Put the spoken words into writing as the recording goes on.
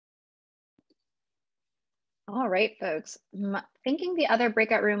All right, folks. Thinking the other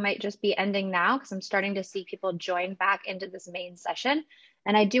breakout room might just be ending now because I'm starting to see people join back into this main session.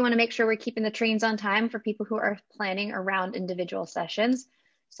 And I do want to make sure we're keeping the trains on time for people who are planning around individual sessions.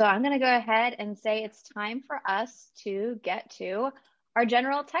 So I'm going to go ahead and say it's time for us to get to our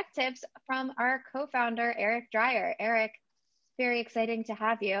general tech tips from our co-founder, Erik Dreyer. Erik, very exciting to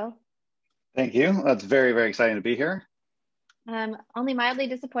have you. Thank you. That's very, very exciting to be here. Only mildly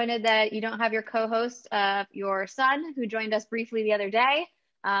disappointed that you don't have your co-host, your son, who joined us briefly the other day.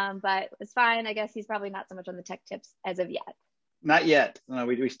 But it's fine. I guess he's probably not so much on the tech tips as of yet. Not yet. No,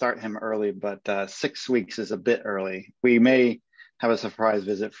 we start him early, but 6 weeks is a bit early. We may have a surprise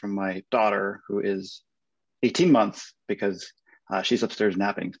visit from my daughter, who is 18 months, because she's upstairs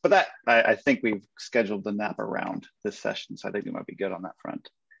napping. But I think we've scheduled the nap around this session, so I think we might be good on that front.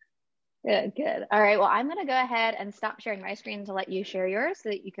 Good, good. All right. Well, I'm going to go ahead and stop sharing my screen to let you share yours so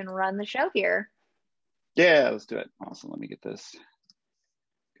that you can run the show here. Yeah, let's do it. Awesome. Let me get this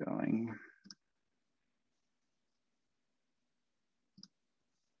going.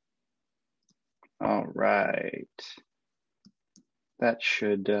 All right. That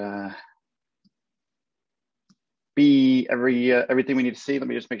should be everything we need to see. Let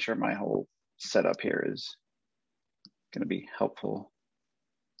me just make sure my whole setup here is going to be helpful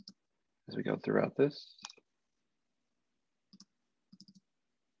as we go throughout this.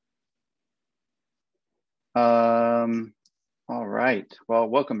 All right. Well,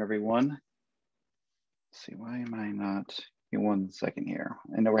 welcome everyone. Let's see, why am I not? Give me 1 second here.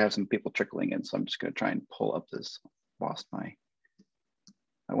 I know we have some people trickling in, so I'm just going to try and pull up this. I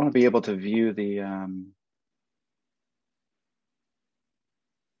want to be able to view the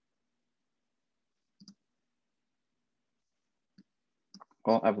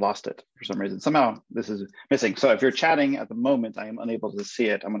well, I've lost it for some reason. Somehow this is missing. So if you're chatting at the moment, I am unable to see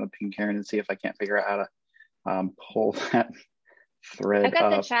it. I'm going to ping Karen and see if I can't figure out how to pull that thread I've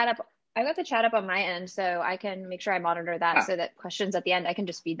got up. the chat up. I've got the chat up on my end, so I can make sure I monitor that so that questions at the end, I can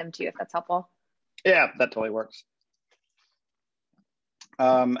just feed them to you if that's helpful. Yeah, that totally works.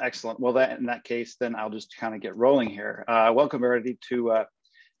 Excellent. Well, in that case, then I'll just kind of get rolling here. Welcome everybody to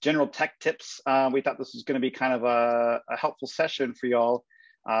General Tech Tips. We thought this was going to be kind of a helpful session for y'all,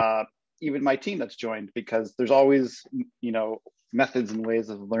 even my team that's joined, because there's always, methods and ways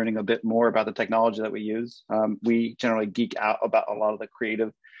of learning a bit more about the technology that we use. We generally geek out about a lot of the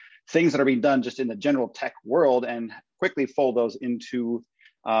creative things that are being done just in the general tech world and quickly fold those into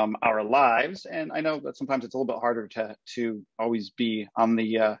our lives. And I know that sometimes it's a little bit harder to always be on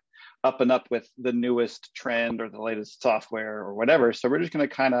the up and up with the newest trend or the latest software or whatever. So we're just going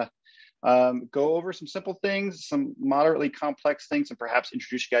to kind of go over some simple things, some moderately complex things, and perhaps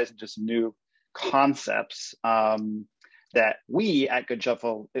introduce you guys into some new concepts that we at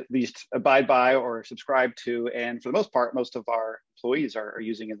Goodshuffle at least abide by or subscribe to. And for the most part, most of our employees are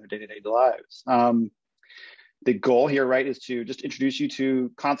using in their day-to-day lives. The goal here, right, is to just introduce you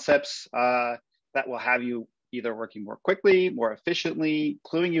to concepts that will have you either working more quickly, more efficiently,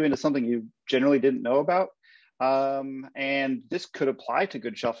 cluing you into something you generally didn't know about. And this could apply to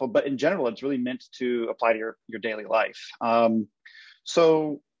Goodshuffle, but in general, it's really meant to apply to your daily life.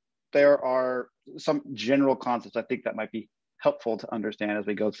 So there are some general concepts I think that might be helpful to understand as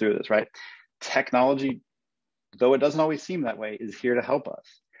we go through this, right? Technology, though it doesn't always seem that way, is here to help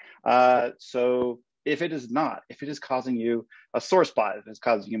us. So if it is causing you a sore spot, if it's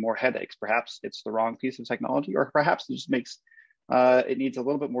causing you more headaches, perhaps it's the wrong piece of technology, or perhaps it just makes it needs a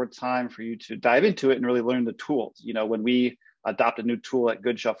little bit more time for you to dive into it and really learn the tools. When we adopt a new tool at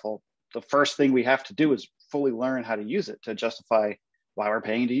Goodshuffle, the first thing we have to do is fully learn how to use it to justify why we're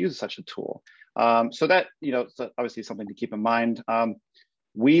paying to use such a tool. So that, it's obviously something to keep in mind.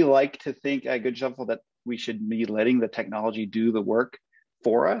 We like to think at Goodshuffle that we should be letting the technology do the work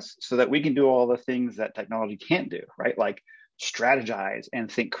for us so that we can do all the things that technology can't do, right? Like strategize and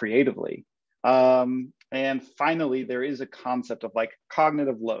think creatively. And finally, there is a concept of like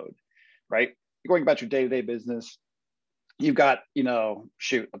cognitive load, right? You're going about your day-to-day business. You've got, a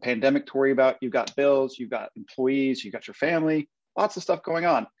pandemic to worry about. You've got bills, you've got employees, you've got your family, lots of stuff going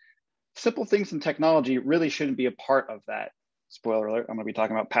on. Simple things in technology really shouldn't be a part of that. Spoiler alert, I'm going to be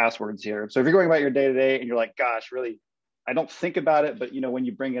talking about passwords here. So if you're going about your day-to-day and you're like, gosh, really, I don't think about it, but when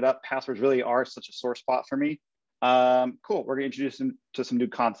you bring it up, passwords really are such a sore spot for me. Cool, we're going to introduce them to some new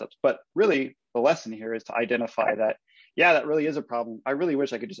concepts. But really, the lesson here is to identify that, yeah, that really is a problem. I really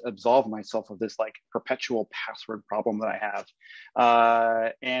wish I could just absolve myself of this like perpetual password problem that I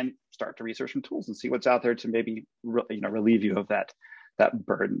have, and start to research some tools and see what's out there to maybe relieve you of that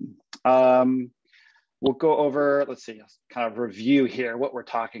burden. We'll go over, let's see, kind of review here what we're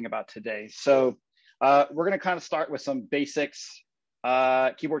talking about today. So We're going to kind of start with some basics,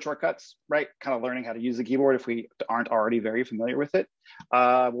 keyboard shortcuts, right? Kind of learning how to use the keyboard if we aren't already very familiar with it.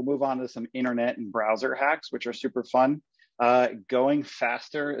 We'll move on to some internet and browser hacks, which are super fun. Going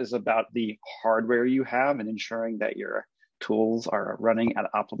faster is about the hardware you have and ensuring that your tools are running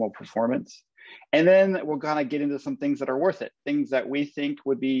at optimal performance. And then we'll kind of get into some things that are worth it, things that we think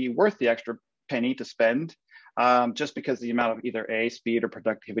would be worth the extra penny to spend, just because the amount of either speed or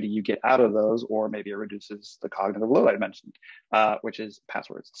productivity you get out of those, or maybe it reduces the cognitive load I mentioned, which is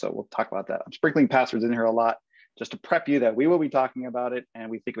passwords. So we'll talk about that. I'm sprinkling passwords in here a lot just to prep you that we will be talking about it, and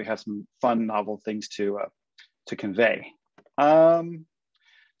we think we have some fun, novel things to convey.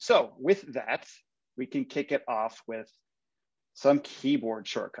 So with that, we can kick it off with some keyboard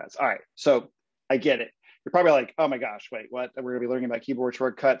shortcuts. All right, so I get it. You're probably like, oh my gosh, wait, what? We're gonna be learning about keyboard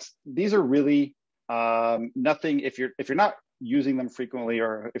shortcuts. These are really nothing, if you're not using them frequently,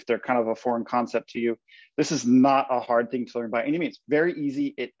 or if they're kind of a foreign concept to you, this is not a hard thing to learn by any means. Very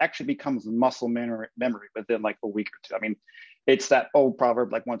easy. It actually becomes muscle memory within like a week or two. I mean, it's that old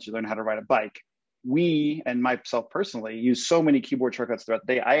proverb, like once you learn how to ride a bike. We, and myself personally, use so many keyboard shortcuts throughout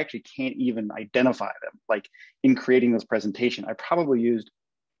the day, I actually can't even identify them. Like in creating this presentation, I probably used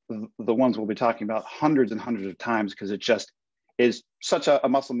the ones we'll be talking about hundreds and hundreds of times, because it just is such a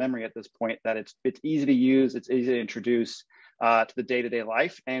muscle memory at this point that it's easy to use, it's easy to introduce to the day-to-day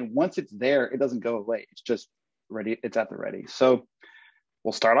life. And once it's there, it doesn't go away. It's just ready, it's at the ready. So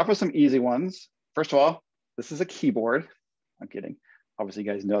we'll start off with some easy ones. First of all, this is a keyboard. I'm kidding. Obviously,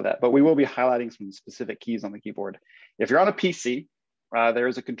 you guys know that, but we will be highlighting some specific keys on the keyboard. If you're on a PC, there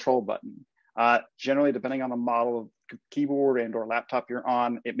is a control button. Generally, depending on the model of keyboard and or laptop you're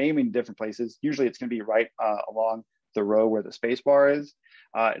on, it may mean different places. Usually it's going to be right along the row where the space bar is.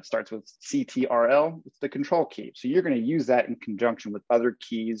 It starts with CTRL, it's the control key. So you're going to use that in conjunction with other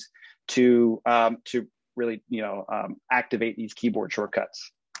keys to really, activate these keyboard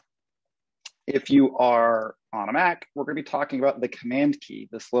shortcuts. If you are on a Mac, we're going to be talking about the command key,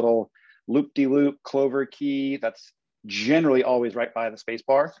 this little loop-de-loop clover key that's generally always right by the space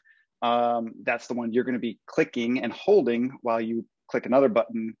bar. That's the one you're going to be clicking and holding while you click another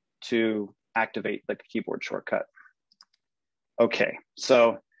button to activate the keyboard shortcut. Okay,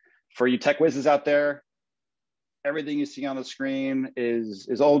 so for you tech whizzes out there, everything you see on the screen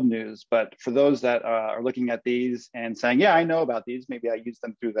is old news. But for those that are looking at these and saying, yeah, I know about these, maybe I use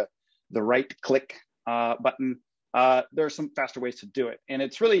them through the right click button, there are some faster ways to do it. And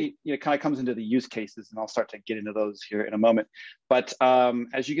it's really, kind of comes into the use cases, and I'll start to get into those here in a moment. But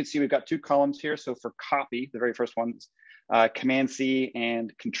as you can see, we've got two columns here. So for copy, the very first one is Command C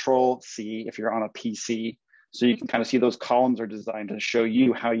and Control C if you're on a PC. So you can kind of see those columns are designed to show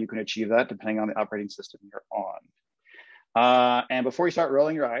you how you can achieve that depending on the operating system you're on. And before you start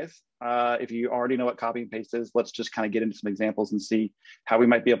rolling your eyes, if you already know what copy and paste is, let's just kind of get into some examples and see how we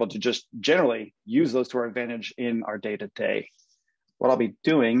might be able to just generally use those to our advantage in our day-to-day. What I'll be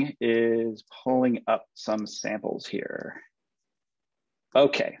doing is pulling up some samples here.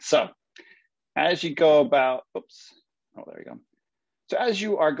 Okay, so as you go about, there we go. So as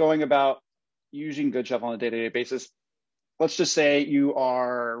you are going about using Goodshuffle on a day-to-day basis, let's just say you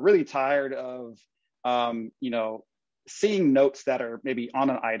are really tired of, seeing notes that are maybe on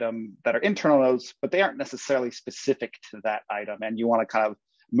an item that are internal notes, but they aren't necessarily specific to that item, and you want to kind of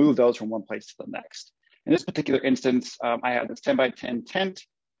move those from one place to the next. In this particular instance, I have this 10 by 10 tent,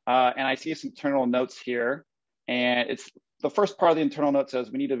 and I see some internal notes here, and it's the first part of the internal note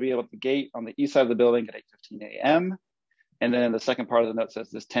says we need to be able to gate on the east side of the building at 8:15 a.m. And then the second part of the note says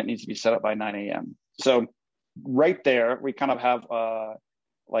this tent needs to be set up by 9 a.m. So right there, we kind of have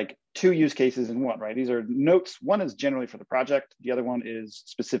like two use cases in one, right? These are notes. One is generally for the project. The other one is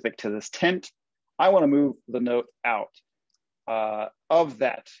specific to this tent. I want to move the note out of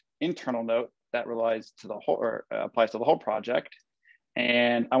that internal note that relies to the whole, or applies to the whole project.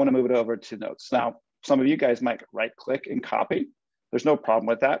 And I want to move it over to notes. Now, some of you guys might right click and copy. There's no problem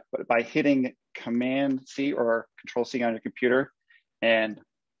with that, but by hitting Command C or Control C on your computer and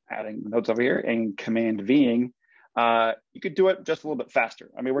adding notes over here and Command Ving, you could do it just a little bit faster.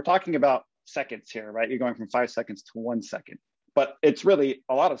 I mean, we're talking about seconds here, right? You're going from 5 seconds to 1 second, but it's really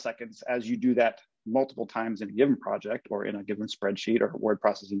a lot of seconds as you do that multiple times in a given project or in a given spreadsheet or word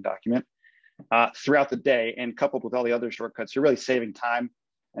processing document throughout the day. And coupled with all the other shortcuts, you're really saving time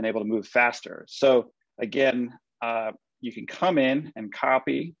and able to move faster. So again, you can come in and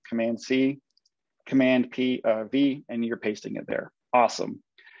copy, Command C, Command V, and you're pasting it there. Awesome.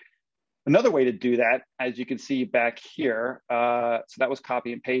 Another way to do that, as you can see back here, so that was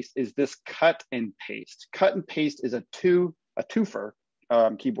copy and paste, is this cut and paste. Cut and paste is a twofer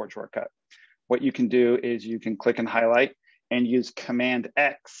keyboard shortcut. what you can do is you can click and highlight and use Command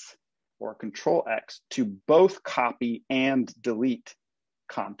X or Control X to both copy and delete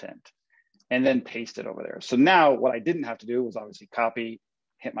content and then paste it over there. So now what I didn't have to do was obviously copy,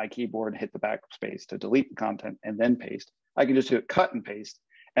 hit my keyboard, hit the backspace to delete the content and then paste. I can just do it cut and paste.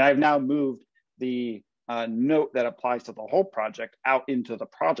 And I've now moved the note that applies to the whole project out into the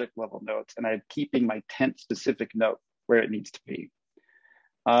project level notes, and I'm keeping my tent specific note where it needs to be.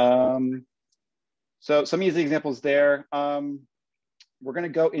 So some easy examples there. We're going to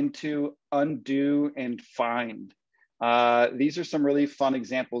go into undo and find. These are some really fun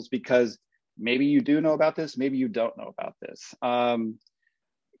examples because maybe you do know about this, maybe you don't know about this.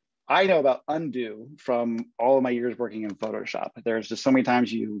 I know about undo from all of my years working in Photoshop. There's just so many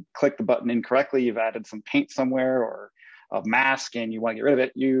times you click the button incorrectly, you've added some paint somewhere or a mask and you want to get rid of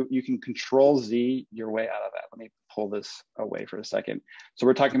it. You can Control Z your way out of that. Let me pull this away for a second. So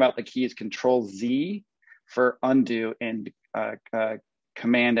we're talking about the keys Control Z for undo and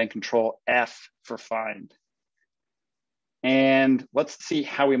Command and Control F for find. And let's see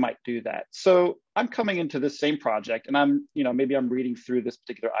how we might do that. So I'm coming into this same project and I'm, maybe I'm reading through this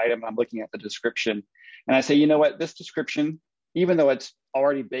particular item. I'm looking at the description and I say, you know what, this description, even though it's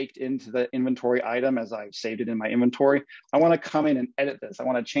already baked into the inventory item as I've saved it in my inventory, I want to come in and edit this. I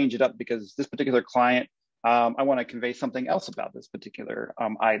want to change it up because this particular client, I want to convey something else about this particular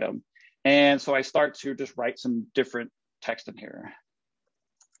item. And so I start to just write some different text in here.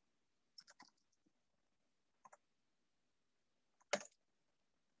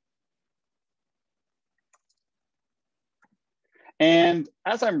 And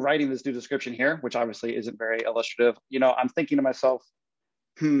as I'm writing this new description here, which obviously isn't very illustrative, I'm thinking to myself,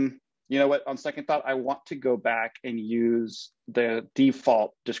 you know what, on second thought, I want to go back and use the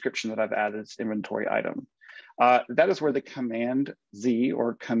default description that I've added as inventory item. That is where the Command Z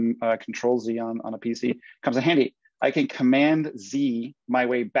or Control Z on a PC comes in handy. I can Command Z my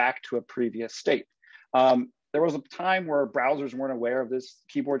way back to a previous state. There was a time where browsers weren't aware of this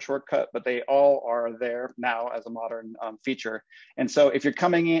keyboard shortcut, but they all are there now as a modern feature. And so if you're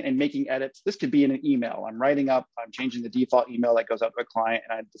coming in and making edits, this could be in an email. I'm writing up, I'm changing the default email that goes out to a client,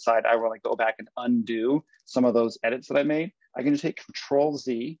 and I decide I want to go back and undo some of those edits that I made. I can just hit Control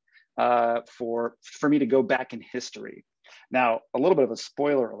Z for me to go back in history. Now, a little bit of a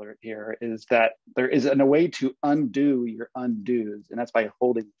spoiler alert here is that there is a way to undo your undos, and that's by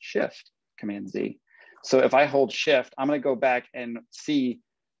holding Shift, Command Z. So if I hold Shift, I'm going to go back and see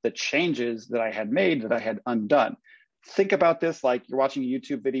the changes that I had made that I had undone. Think about this like you're watching a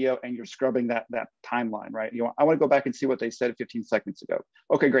YouTube video and you're scrubbing that timeline, right? I want to go back and see what they said 15 seconds ago.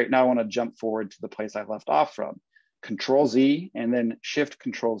 Okay, great. Now I want to jump forward to the place I left off from. Control Z and then Shift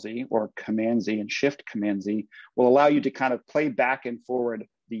Control Z or Command Z and Shift Command Z will allow you to kind of play back and forward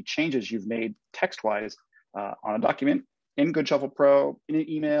the changes you've made text-wise on a document, in Goodshuffle Pro, in an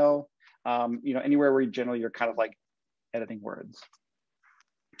email, anywhere where you're kind of like editing words.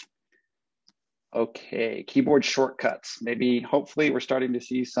 Okay, keyboard shortcuts. Maybe, hopefully, we're starting to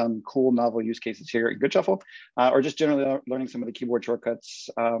see some cool novel use cases here in Goodshuffle, or just generally learning some of the keyboard shortcuts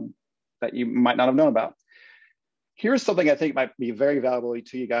that you might not have known about. Here's something I think might be very valuable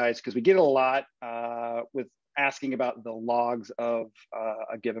to you guys because we get a lot with asking about the logs of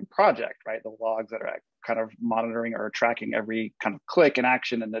a given project, right? The logs that are kind of monitoring or tracking every kind of click and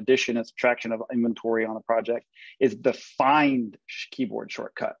action and addition and subtraction of inventory on a project is the find keyboard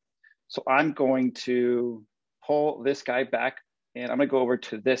shortcut. So I'm going to pull this guy back and I'm going to go over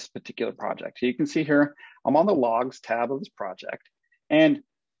to this particular project. So you can see here, I'm on the logs tab of this project. And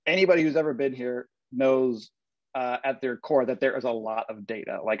anybody who's ever been here knows at their core that there is a lot of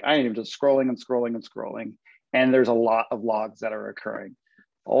data. Like I am just scrolling and scrolling and scrolling. And there's a lot of logs that are occurring.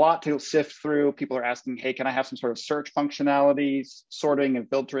 A lot to sift through. People are asking, hey, can I have some sort of search functionalities, sorting and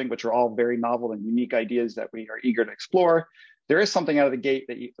filtering, which are all very novel and unique ideas that we are eager to explore. There is something out of the gate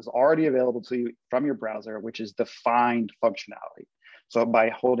that is already available to you from your browser, which is the find functionality. So by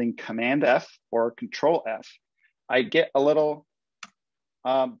holding Command F or Control F, I get a little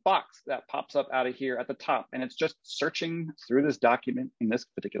box that pops up out of here at the top. And it's just searching through this document. In this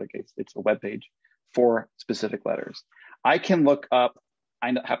particular case, it's a web page for specific letters. I can look up,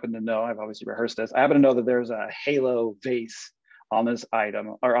 I happen to know, I've obviously rehearsed this, I happen to know that there's a halo vase on this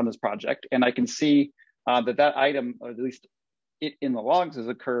item or on this project. And I can see that item, or at least it in the logs, has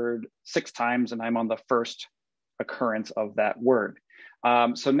occurred 6 times and I'm on the first occurrence of that word.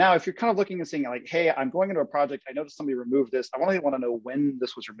 So now if you're kind of looking and saying like, hey, I'm going into a project, I noticed somebody removed this. I want to know when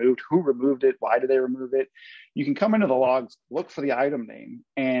this was removed, who removed it, why did they remove it? You can come into the logs, look for the item name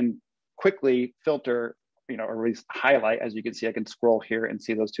and quickly filter, or at least highlight. As you can see, I can scroll here and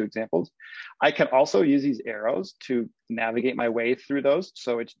see those two examples. I can also use these arrows to navigate my way through those.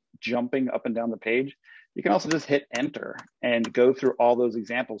 So it's jumping up and down the page. You can also just hit enter and go through all those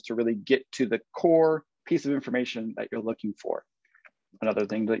examples to really get to the core piece of information that you're looking for. Another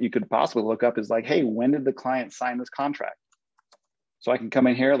thing that you could possibly look up is like, hey, when did the client sign this contract? So I can come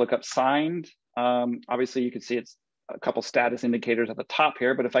in here, look up signed. Obviously, you can see it's a couple status indicators at the top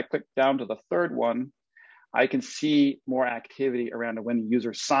here, but if I click down to the third one, I can see more activity around when the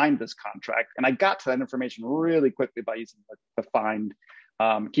user signed this contract. And I got to that information really quickly by using the find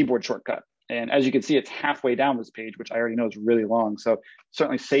keyboard shortcut. And as you can see, it's halfway down this page, which I already know is really long. So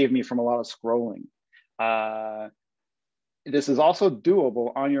certainly saved me from a lot of scrolling. This is also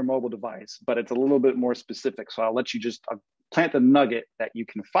doable on your mobile device, but it's a little bit more specific. So I'll let you just plant the nugget that you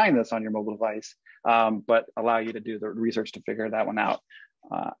can find this on your mobile device, but allow you to do the research to figure that one out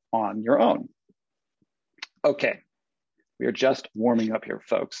on your own. Okay, we are just warming up here,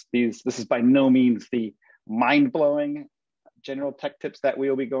 folks. This is by no means the mind-blowing general tech tips that we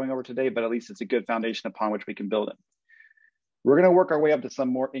will be going over today, but at least it's a good foundation upon which we can build it. We're going to work our way up to some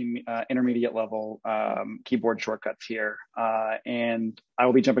more intermediate level keyboard shortcuts here. And I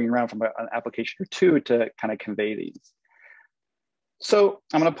will be jumping around from an application or two to kind of convey these. So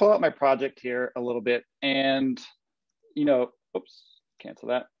I'm going to pull out my project here a little bit and, oops, cancel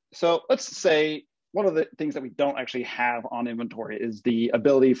that. So let's say one of the things that we don't actually have on inventory is the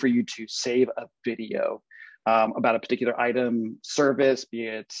ability for you to save a video about a particular item, service, be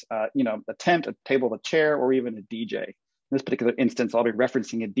it, a tent, a table, a chair, or even a DJ. In this particular instance, I'll be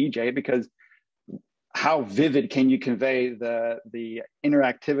referencing a DJ because how vivid can you convey the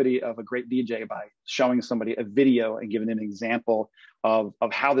interactivity of a great DJ by showing somebody a video and giving an example of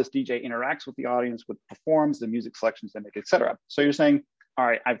how this DJ interacts with the audience, what performs, the music selections they make, et cetera. So you're saying, all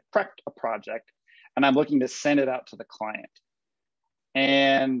right, I've prepped a project and I'm looking to send it out to the client.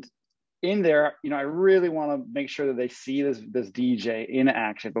 And in there, I really want to make sure that they see this DJ in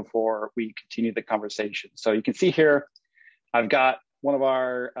action before we continue the conversation. So you can see here, I've got one of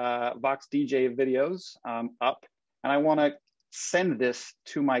our Vox DJ videos up, and I want to send this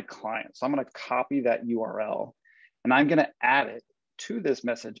to my client. So I'm going to copy that URL, and I'm going to add it to this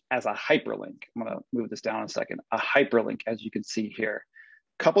message as a hyperlink. I'm going to move this down a second. A hyperlink, as you can see here.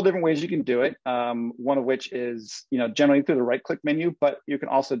 A couple different ways you can do it. One of which is, generally through the right-click menu, but you can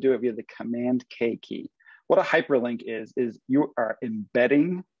also do it via the Command K key. What a hyperlink is you are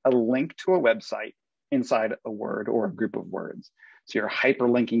embedding a link to a website inside a word or a group of words. So you're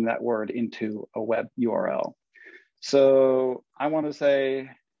hyperlinking that word into a web URL. So I want to say,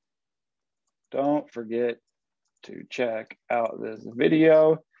 don't forget to check out this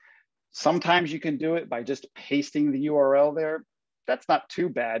video. Sometimes you can do it by just pasting the URL there. That's not too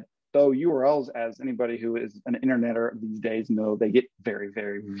bad, though URLs, as anybody who is an interneter these days know, they get very,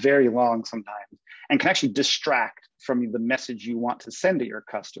 very, very long sometimes and can actually distract from the message you want to send to your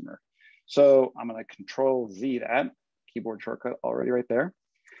customer. So I'm going to Control Z that, keyboard shortcut already right there.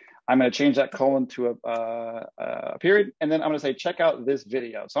 I'm going to change that colon to a period, and then I'm going to say, check out this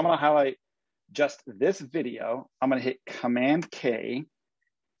video. So I'm going to highlight just this video. I'm going to hit Command K.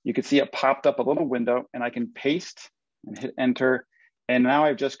 You can see it popped up a little window, and I can paste and hit enter. And now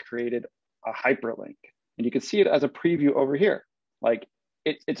I've just created a hyperlink. And you can see it as a preview over here. Like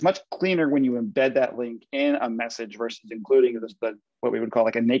it's much cleaner when you embed that link in a message versus including what we would call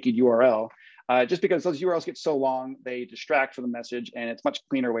like a naked URL. Just because those URLs get so long, they distract from the message, and it's a much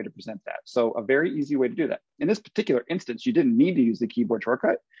cleaner way to present that. So a very easy way to do that. In this particular instance, you didn't need to use the keyboard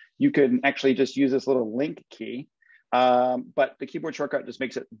shortcut. You can actually just use this little link key, but the keyboard shortcut just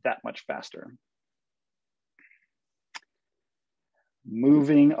makes it that much faster.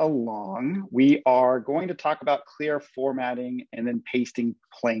 Moving along, we are going to talk about clear formatting and then pasting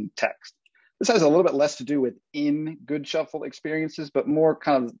plain text. This has a little bit less to do with in Goodshuffle experiences, but more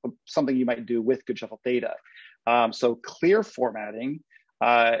kind of something you might do with Goodshuffle data. So clear formatting,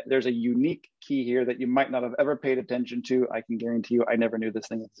 there's a unique key here that you might not have ever paid attention to. I can guarantee you I never knew this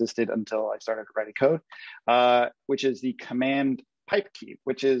thing existed until I started writing code, which is the Command pipe key,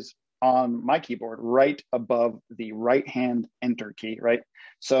 which is on my keyboard right above the right-hand enter key, right?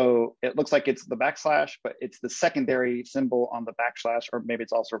 So it looks like it's the backslash, but it's the secondary symbol on the backslash, or maybe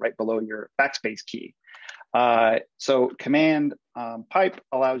it's also right below your backspace key. So Command pipe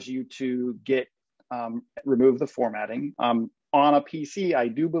allows you to remove the formatting. On a PC, I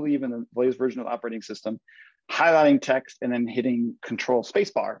do believe in the latest version of the operating system, highlighting text and then hitting Control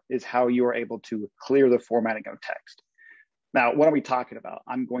Spacebar is how you are able to clear the formatting of text. Now, what are we talking about?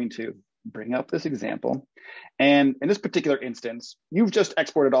 I'm going to bring up this example. And in this particular instance, you've just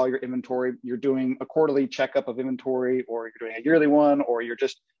exported all your inventory. You're doing a quarterly checkup of inventory, or you're doing a yearly one, or you're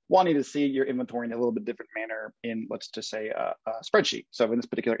just wanting to see your inventory in a little bit different manner in, let's just say, a spreadsheet. So in this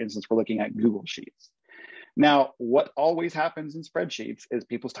particular instance, we're looking at Google Sheets. Now, what always happens in spreadsheets is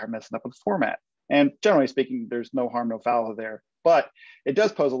people start messing up with format. And generally speaking, there's no harm, no foul there. But it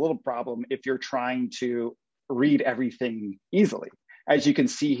does pose a little problem if you're trying to read everything easily. As you can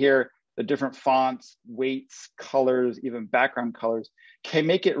see here, the different fonts, weights, colors, even background colors can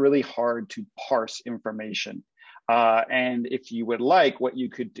make it really hard to parse information. And if you would like, what you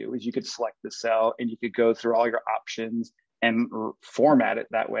could do is you could select the cell and you could go through all your options and format it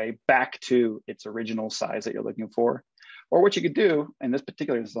that way back to its original size that you're looking for. Or what you could do, in this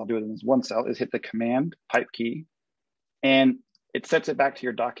particular instance, I'll do it in this one cell, is hit the Command Pipe key, and it sets it back to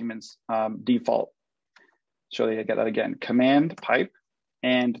your document's default. So you get that again, Command Pipe,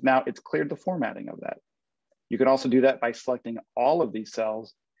 and now it's cleared the formatting of that. You can also do that by selecting all of these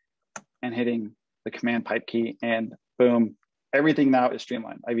cells and hitting the Command Pipe key, and boom, everything now is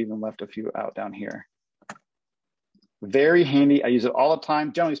streamlined. I've even left a few out down here. Very handy. I use it all the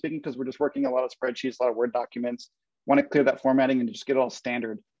time, generally speaking, because we're just working a lot of spreadsheets, a lot of Word documents. Want to clear that formatting and just get it all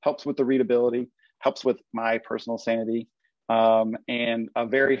standard. Helps with the readability, helps with my personal sanity, and a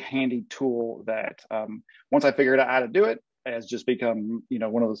very handy tool that once I figured out how to do it, has just become,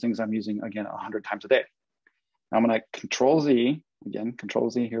 one of those things I'm using again 100 times a day. I'm going to Control Z, again, Control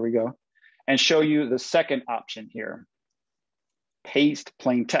Z, here we go, and show you the second option here, paste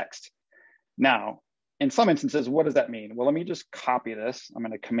plain text. Now, in some instances, what does that mean? Well, let me just copy this. I'm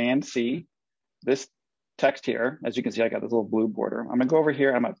going to Command C, this text here. As you can see, I got this little blue border. I'm going to go over here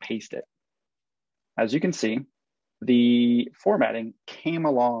and I'm going to paste it. As you can see, the formatting came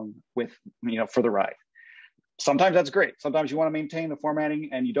along with, for the ride. Sometimes that's great. Sometimes you want to maintain the formatting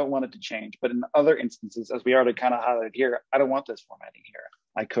and you don't want it to change. But in other instances, as we already kind of highlighted here, I don't want this formatting here.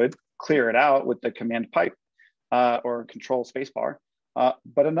 I could clear it out with the Command Pipe or Control Spacebar.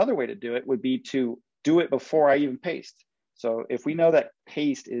 But another way to do it would be to do it before I even paste. So if we know that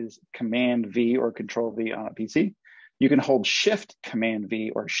paste is Command V or Control V on a PC, you can hold Shift Command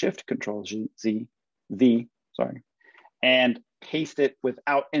V or Shift Control V, and paste it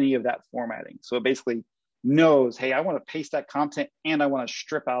without any of that formatting. So it basically knows, hey, I want to paste that content and I want to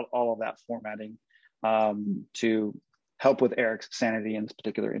strip out all of that formatting to help with Erik's sanity in this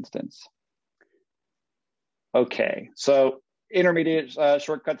particular instance. Okay, so intermediate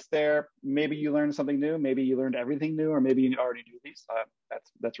shortcuts there. Maybe you learned something new, maybe you learned everything new, or maybe you already knew these.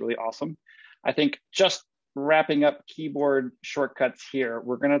 That's really awesome. I think just wrapping up keyboard shortcuts here,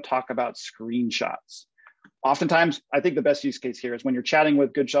 we're going to talk about screenshots. Oftentimes, I think the best use case here is when you're chatting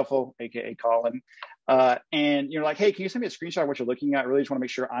with Goodshuffle, aka Colin, and you're like, hey, can you send me a screenshot of what you're looking at? I really just want to make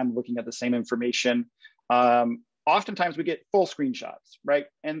sure I'm looking at the same information. Oftentimes we get full screenshots, right?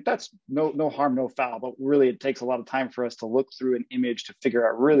 And that's no harm, no foul, but really it takes a lot of time for us to look through an image to figure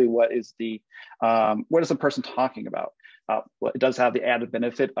out really what is the person talking about. Well, it does have the added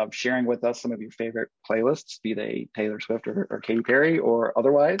benefit of sharing with us some of your favorite playlists, be they Taylor Swift or Katy Perry or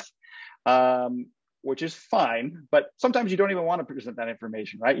otherwise, which is fine, but sometimes you don't even want to present that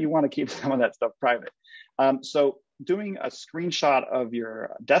information, right? You want to keep some of that stuff private. So doing a screenshot of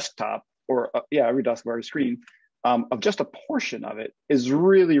your desktop or every desktop or screen of just a portion of it is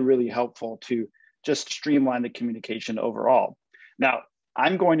really, really helpful to just streamline the communication overall. Now,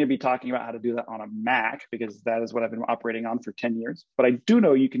 I'm going to be talking about how to do that on a Mac because that is what I've been operating on for 10 years. But I do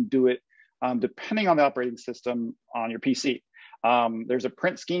know you can do it depending on the operating system on your PC. There's a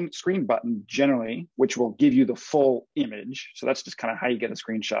print screen button generally, which will give you the full image. So that's just kind of how you get a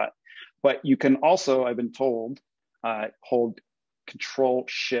screenshot. But you can also, I've been told, hold Control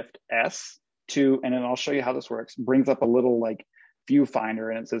Shift S and then I'll show you how this works. Brings up a little like viewfinder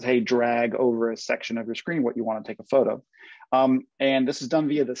and it says, hey, drag over a section of your screen what you want to take a photo. And this is done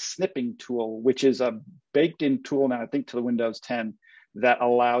via the snipping tool, which is a baked in tool now, I think to the Windows 10 that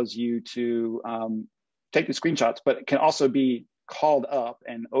allows you to take the screenshots, but it can also be called up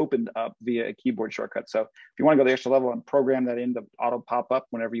and opened up via a keyboard shortcut. So if you want to go the extra level and program that in to auto pop up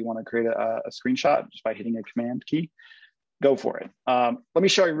whenever you want to create a screenshot just by hitting a command key, go for it. Let me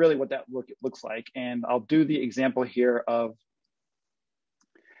show you really what that looks like. And I'll do the example here of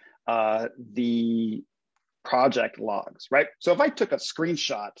the project logs, right? So if I took a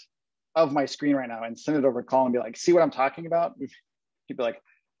screenshot of my screen right now and send it over to Colin and be like, see what I'm talking about? He'd be like,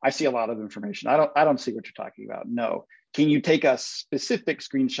 I see a lot of information. I don't see what you're talking about. No. Can you take a specific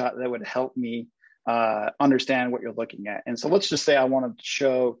screenshot that would help me understand what you're looking at? And so let's just say I want to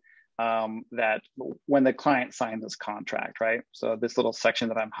show that when the client signs this contract, right? So this little section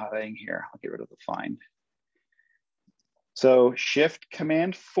that I'm highlighting here, I'll get rid of the find. So Shift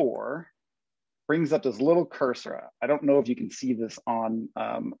Command 4 brings up this little cursor. I don't know if you can see this on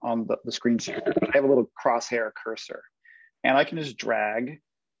the screen share, but I have a little crosshair cursor. And I can just drag,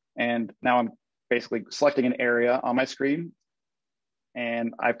 and now I'm basically selecting an area on my screen,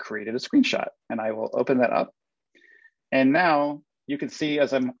 and I've created a screenshot, and I will open that up. And now you can see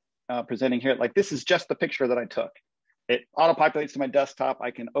as I'm presenting here, like this is just the picture that I took. It auto-populates to my desktop.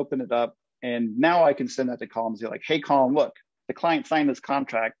 I can open it up, and now I can send that to Colin and say like, hey Colin, look, the client signed this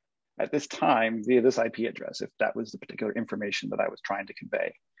contract at this time via this IP address, if that was the particular information that I was trying to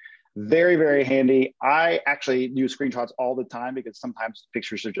convey. Very, very handy. I actually use screenshots all the time because sometimes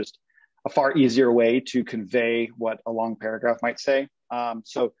pictures are just a far easier way to convey what a long paragraph might say.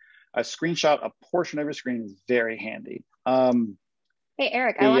 So a screenshot, a portion of your screen is very handy. Hey,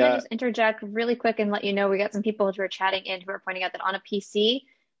 Erik, I want to just interject really quick and let you know we got some people who are chatting in who are pointing out that on a PC,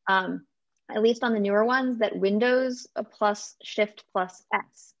 at least on the newer ones, that Windows plus Shift plus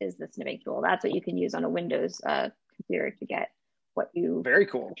S is the snipping tool. That's what you can use on a Windows computer to get what you very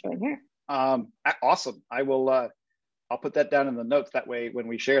cool are showing here. Awesome. I will. I'll put that down in the notes. That way, when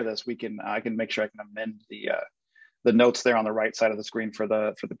we share this, I can make sure I can amend the notes there on the right side of the screen for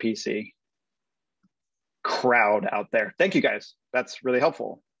the PC. Crowd out there. Thank you guys. That's really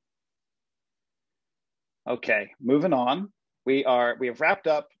helpful. Okay, moving on. We have wrapped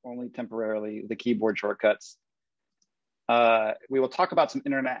up, only temporarily, the keyboard shortcuts. We will talk about some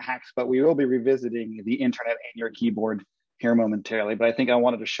internet hacks, but we will be revisiting the internet and your keyboard here momentarily. But I think I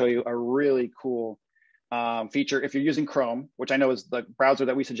wanted to show you a really cool feature if you're using Chrome, which I know is the browser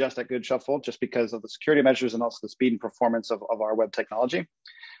that we suggest at Goodshuffle, just because of the security measures and also the speed and performance of our web technology.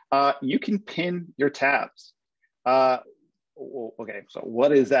 You can pin your tabs. Okay, so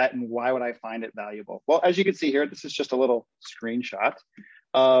what is that and why would I find it valuable? Well, as you can see here, this is just a little screenshot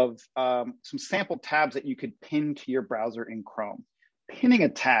of some sample tabs that you could pin to your browser in Chrome. Pinning a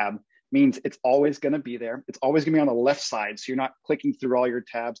tab means it's always going to be there. It's always going to be on the left side, so you're not clicking through all your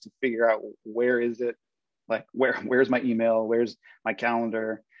tabs to figure out where is it, like where's my email, where's my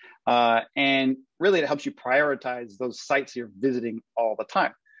calendar, and really it helps you prioritize those sites you're visiting all the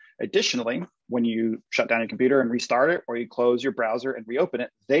time. Additionally, when you shut down your computer and restart it, or you close your browser and reopen it,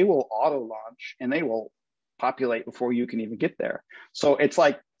 they will auto launch and they will populate before you can even get there. So it's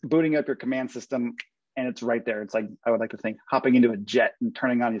like booting up your command system and it's right there. It's like, I would like to think, hopping into a jet and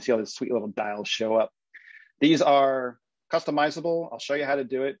turning on, you see all these sweet little dials show up. These are customizable. I'll show you how to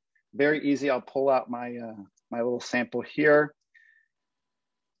do it. Very easy. I'll pull out my little sample here.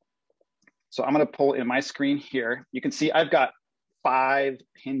 So I'm going to pull in my screen here. You can see I've got 5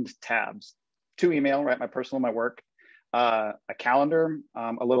 pinned tabs, 2 email, right? My personal, my work, a calendar,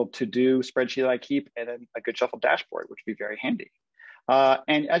 a little to-do spreadsheet that I keep, and then a Goodshuffle dashboard, which would be very handy.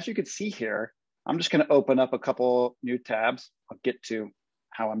 And as you can see here, I'm just going to open up a couple new tabs. I'll get to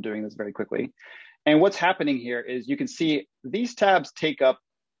how I'm doing this very quickly. And what's happening here is you can see these tabs take up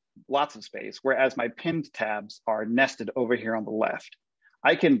lots of space, whereas my pinned tabs are nested over here on the left.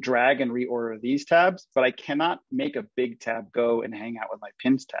 I can drag and reorder these tabs, but I cannot make a big tab go and hang out with my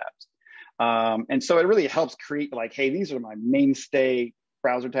pinned tabs. And so it really helps create like, hey, these are my mainstay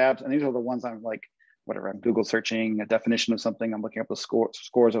browser tabs. And these are the ones I'm like, whatever, I'm Google searching a definition of something. I'm looking up the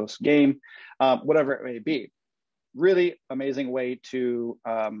scores of this game, whatever it may be. Really amazing way to,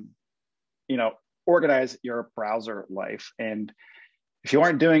 organize your browser life. And if you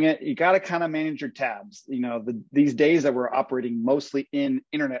aren't doing it, you got to kind of manage your tabs. These days that we're operating mostly in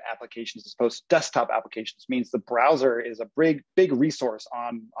internet applications as opposed to desktop applications means the browser is a big resource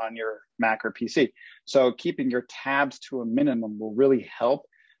on your Mac or PC. So keeping your tabs to a minimum will really help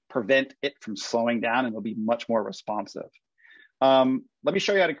prevent it from slowing down, and it'll be much more responsive. Let me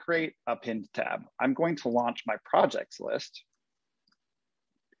show you how to create a pinned tab. I'm going to launch my projects list.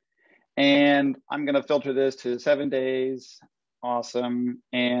 And I'm going to filter this to 7 days. Awesome.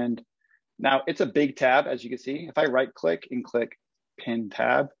 And now it's a big tab, as you can see. If I right click and click pin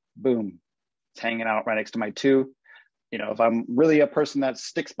tab, boom, it's hanging out right next to my 2. If I'm really a person that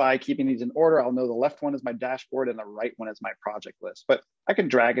sticks by keeping these in order, I'll know the left one is my dashboard and the right one is my project list. But I can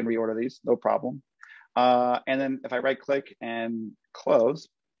drag and reorder these, no problem. And then if I right click and close,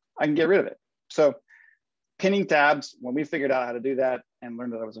 I can get rid of it. So pinning tabs, when we figured out how to do that and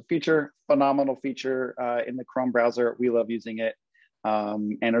learned that it was a feature, phenomenal feature in the Chrome browser. We love using it.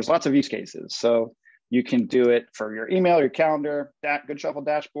 And there's lots of use cases. So you can do it for your email, your calendar, Goodshuffle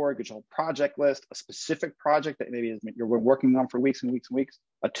dashboard, Goodshuffle project list, a specific project that maybe you're working on for weeks and weeks and weeks,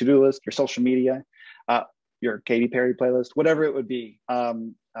 a to-do list, your social media. your Katy Perry playlist, whatever it would be.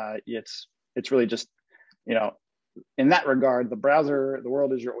 It's really just, you know, in that regard, the browser, the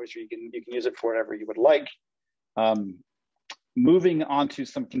world is your oyster. You can use it for whatever you would like. Moving on to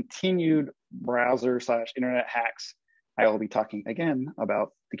some continued browser/internet hacks, I will be talking again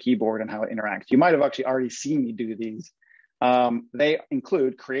about the keyboard and how it interacts. You might have actually already seen me do these. They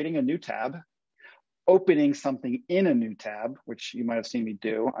include creating a new tab, opening something in a new tab, which you might have seen me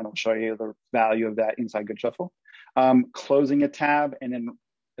do. I don't show you the value of that inside Goodshuffle. Closing a tab, and then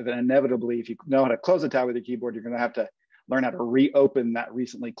inevitably, if you know how to close a tab with your keyboard, you're going to have to learn how to reopen that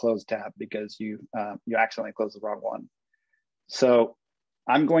recently closed tab because you accidentally closed the wrong one. So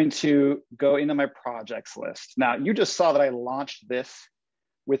I'm going to go into my projects list. Now, you just saw that I launched this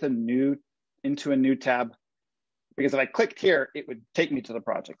with into a new tab, because if I clicked here, it would take me to the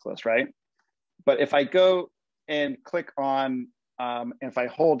projects list, right? But if I go and click on, if I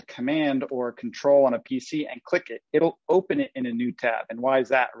hold Command or Control on a PC and click it, it'll open it in a new tab. And why is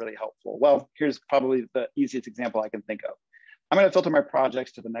that really helpful? Well, here's probably the easiest example I can think of. I'm going to filter my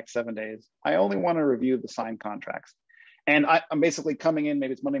projects to the next 7 days. I only want to review the signed contracts. And I'm basically coming in,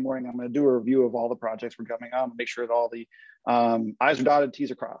 maybe it's Monday morning, I'm going to do a review of all the projects we're coming on, make sure that all the I's are dotted, T's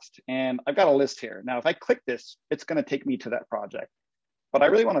are crossed. And I've got a list here. Now, if I click this, it's going to take me to that project. But I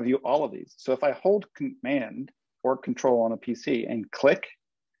really want to view all of these. So if I hold Command or Control on a PC and click,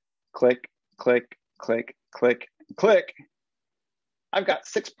 click, click, click, click, click, I've got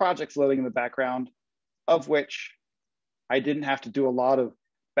 6 projects loading in the background, of which I didn't have to do a lot of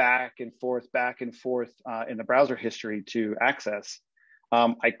back and forth in the browser history to access.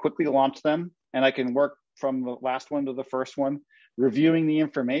 I quickly launch them, and I can work from the last one to the first one, reviewing the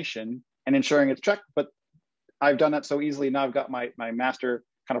information and ensuring it's checked. But I've done that so easily. Now I've got my master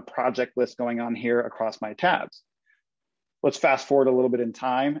kind of project list going on here across my tabs. Let's fast forward a little bit in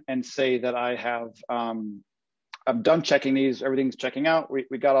time and say that I have, I'm done checking these, everything's checking out.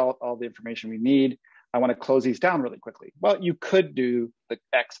 We got all the information we need. I want to close these down really quickly. Well, you could do the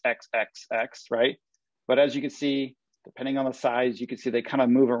XXXX, right? But as you can see, depending on the size, you can see they kind of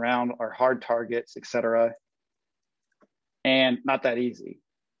move around, are hard targets, etc. And not that easy.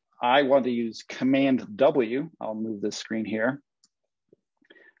 I want to use Command W. I'll move this screen here.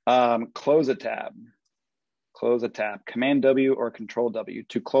 Close a tab, Command W or Control W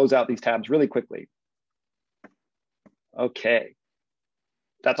to close out these tabs really quickly. Okay.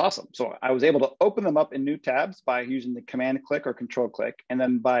 That's awesome. So I was able to open them up in new tabs by using the Command click or Control click. And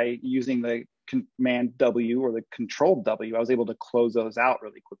then by using the Command W or the Control W, I was able to close those out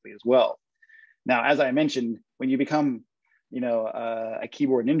really quickly as well. Now, as I mentioned, when you become, a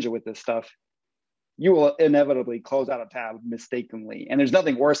keyboard ninja with this stuff, you will inevitably close out a tab mistakenly. And there's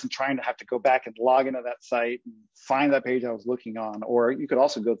nothing worse than trying to have to go back and log into that site and find that page I was looking on. Or you could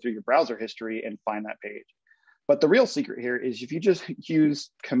also go through your browser history and find that page. But the real secret here is if you just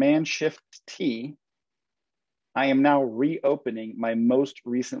use Command-Shift-T, I am now reopening my most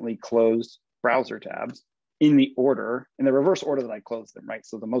recently closed browser tabs in the reverse order that I closed them, right?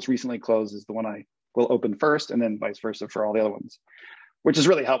 So the most recently closed is the one I will open first, and then vice versa for all the other ones, which is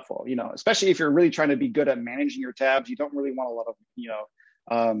really helpful, especially if you're really trying to be good at managing your tabs. You don't really want a lot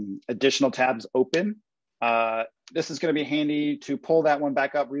of, additional tabs open. This is going to be handy to pull that one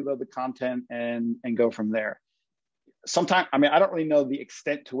back up, reload the content, and go from there. Sometimes, I don't really know the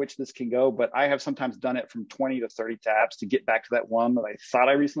extent to which this can go, but I have sometimes done it from 20 to 30 tabs to get back to that one that I thought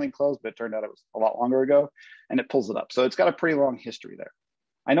I recently closed, but it turned out it was a lot longer ago, and it pulls it up. So it's got a pretty long history there.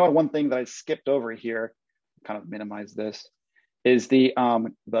 I know one thing that I skipped over here, kind of minimize this, is the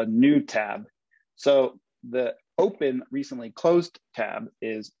new tab. So the open recently closed tab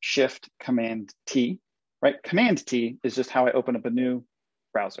is Shift Command T, right? Command T is just how I open up a new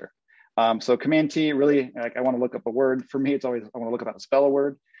browser. So Command T, really, like I want to look up a word. For me, it's always, I want to look up how to spell a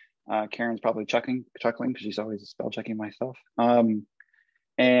word. Karen's probably chuckling because she's always spell checking my stuff.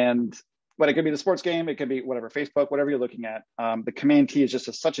 But it could be the sports game, it could be whatever, Facebook, whatever you're looking at. The Command T is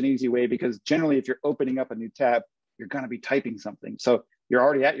just such an easy way, because generally if you're opening up a new tab, you're going to be typing something. So you're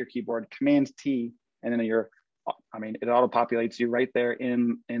already at your keyboard, Command T, and then it auto-populates you right there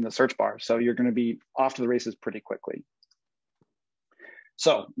in the search bar. So you're going to be off to the races pretty quickly.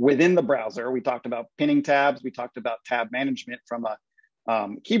 So within the browser, we talked about pinning tabs. We talked about tab management from a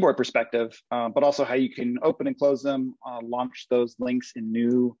keyboard perspective, but also how you can open and close them, launch those links in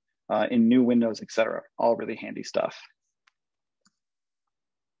new windows, etc. All really handy stuff.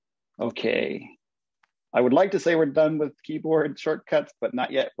 Okay. I would like to say we're done with keyboard shortcuts, but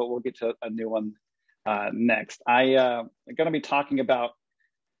not yet, but we'll get to a new one next. I'm going to be talking about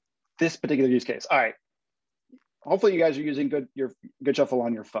this particular use case. All right. Hopefully you guys are using Goodshuffle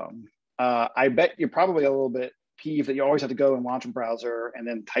on your phone. I bet you're probably a little bit peeved that you always have to go and launch a browser and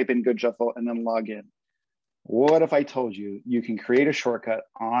then type in Goodshuffle and then log in. What if I told you you can create a shortcut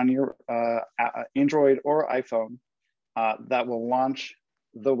on your Android or iPhone that will launch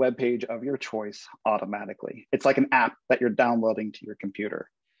the web page of your choice automatically? It's like an app that you're downloading to your computer,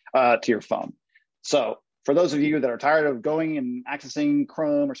 to your phone. So for those of you that are tired of going and accessing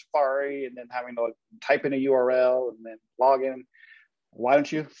Chrome or Safari and then having to type in a URL and then log in, why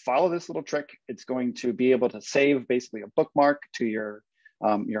don't you follow this little trick? It's going to be able to save basically a bookmark to your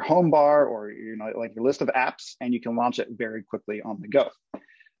home bar or like your list of apps, and you can launch it very quickly on the go.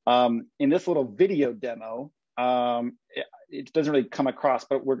 In this little video demo, it doesn't really come across,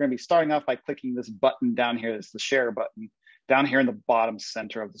 but we're going to be starting off by clicking this button down here. This is the share button down here in the bottom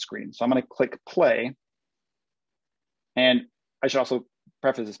center of the screen. So I'm going to click play. And I should also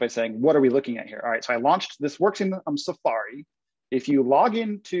preface this by saying, what are we looking at here? All right, so I launched, this works in Safari. If you log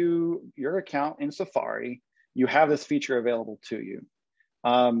into your account in Safari, you have this feature available to you.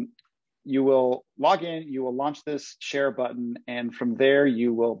 You will log in, you will launch this share button, and from there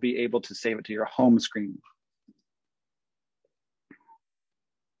you will be able to save it to your home screen.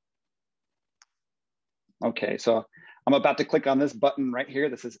 Okay, so I'm about to click on this button right here.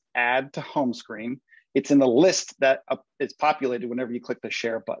 This is add to home screen. It's in the list that is populated whenever you click the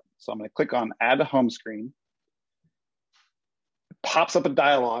share button. So I'm going to click on add to home screen. It pops up a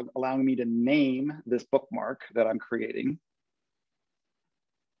dialog allowing me to name this bookmark that I'm creating.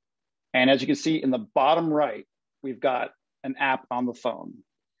 And as you can see in the bottom right, we've got an app on the phone.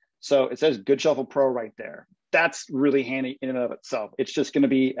 So it says Goodshuffle Pro right there. That's really handy in and of itself. It's just going to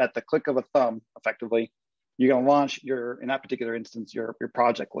be at the click of a thumb, effectively. You're going to launch in that particular instance, your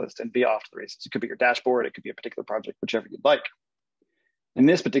project list and be off to the races. It could be your dashboard, it could be a particular project, whichever you'd like. In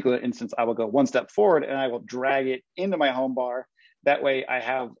this particular instance, I will go one step forward and I will drag it into my home bar. That way I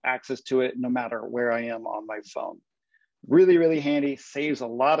have access to it no matter where I am on my phone. Really, really handy, saves a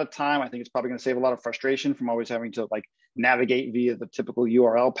lot of time. I think it's probably going to save a lot of frustration from always having to navigate via the typical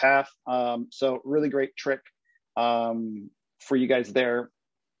URL path. So really great trick for you guys there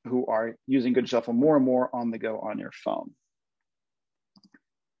who are using Goodshuffle more and more on the go on your phone.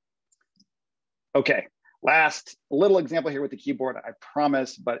 Okay, last little example here with the keyboard, I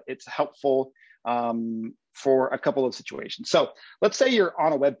promise, but it's helpful for a couple of situations. So let's say you're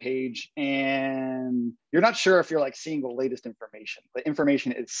on a web page and you're not sure if you're seeing the latest information. The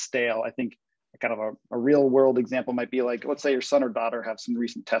information is stale. I think kind of a real world example might be let's say your son or daughter have some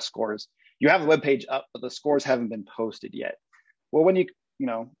recent test scores. You have the web page up, but the scores haven't been posted yet. Well, when you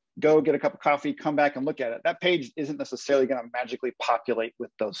go get a cup of coffee, come back and look at it, that page isn't necessarily going to magically populate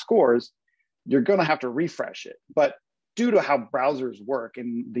with those scores. You're going to have to refresh it. But due to how browsers work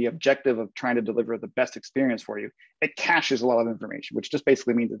and the objective of trying to deliver the best experience for you, it caches a lot of information, which just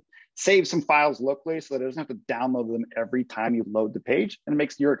basically means it saves some files locally so that it doesn't have to download them every time you load the page, and it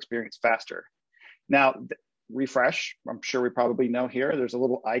makes your experience faster. Now, refresh, I'm sure we probably know here, there's a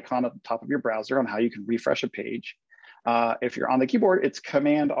little icon at the top of your browser on how you can refresh a page. If you're on the keyboard, it's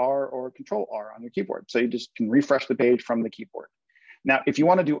Command R or Control R on your keyboard. So you just can refresh the page from the keyboard. Now, if you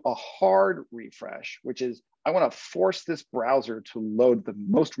want to do a hard refresh, which is I want to force this browser to load the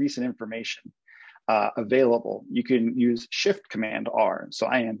most recent information available, you can use Shift Command R. So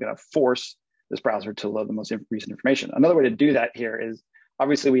I am going to force this browser to load the most recent information. Another way to do that here is,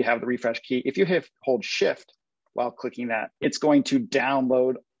 obviously we have the refresh key. If you hold Shift while clicking that, it's going to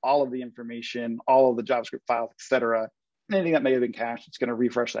download all of the information, all of the JavaScript files, etc. Anything that may have been cached, it's going to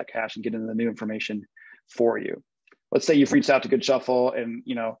refresh that cache and get into the new information for you. Let's say you've reached out to Goodshuffle and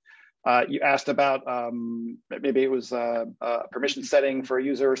you asked about maybe it was a permission setting for a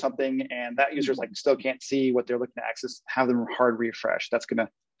user or something, and that user's still can't see what they're looking to access. Have them hard refresh. That's going to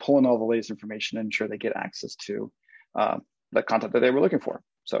pull in all the latest information and ensure they get access to the content that they were looking for.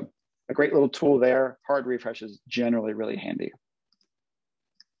 So a great little tool there. Hard refresh is generally really handy.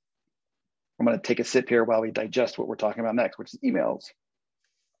 I'm going to take a sip here while we digest what we're talking about next, which is emails.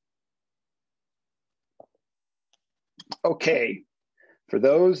 Okay, for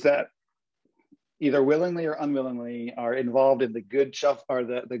those that either willingly or unwillingly are involved in the Goodshuffle or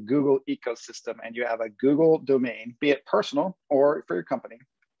the Google ecosystem, and you have a Google domain, be it personal or for your company,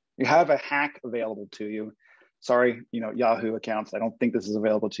 you have a hack available to you. Sorry, Yahoo accounts, I don't think this is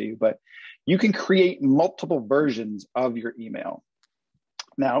available to you, but you can create multiple versions of your email.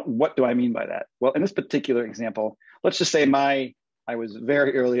 Now, what do I mean by that? Well, in this particular example, let's just say I was a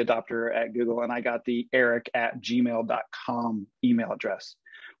very early adopter at Google and I got the eric@gmail.com email address.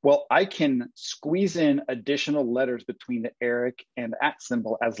 Well, I can squeeze in additional letters between the Eric and @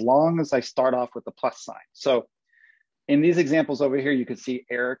 symbol as long as I start off with the plus sign. So In these examples over here, you can see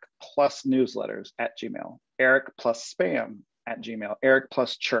Erik plus newsletters at Gmail, Erik plus spam at Gmail, Erik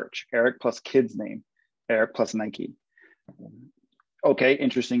plus church, Erik plus kids name, Erik plus Nike. Okay,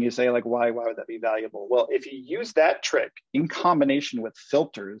 interesting. You say like, why would that be valuable? Well, if you use that trick in combination with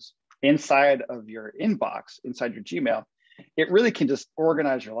filters inside of your inbox, inside your Gmail, it really can just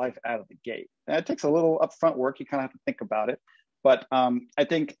organize your life out of the gate. And it takes a little upfront work. You kind of have to think about it. But I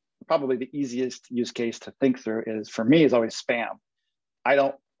think probably the easiest use case to think through is, for me, is always spam. I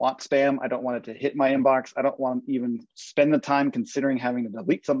don't want spam. I don't want it to hit my inbox. I don't want to even spend the time considering having to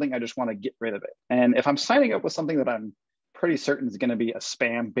delete something. I just want to get rid of it. And if I'm signing up with something that I'm pretty certain is going to be a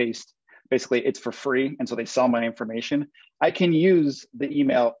spam based, basically it's for free, and so they sell my information, I can use the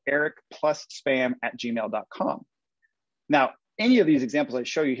email Erik plus spam at gmail.com. Now, any of these examples I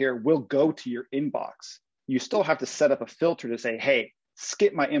show you here will go to your inbox. You still have to set up a filter to say, hey,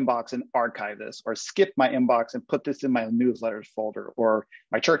 skip my inbox and archive this, or skip my inbox and put this in my newsletters folder, or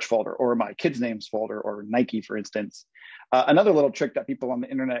my church folder, or my kids' names folder, or Nike, for instance. Another little trick that people on the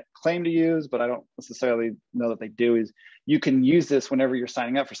internet claim to use, but I don't necessarily know that they do, is you can use this whenever you're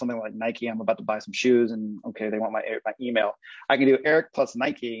signing up for something like Nike. I'm about to buy some shoes, and okay, they want my email. I can do Erik plus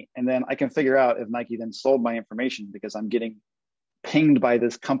Nike, and then I can figure out if Nike then sold my information, because I'm getting pinged by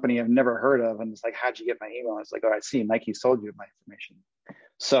this company I've never heard of, and it's like, how'd you get my email? It's like, oh, I see, Nike sold you my information.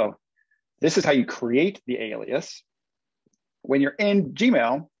 So this is how you create the alias. When you're in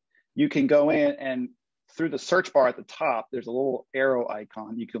Gmail, you can go in, and through the search bar at the top, there's a little arrow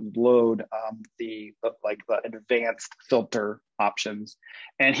icon. You can load the advanced filter options.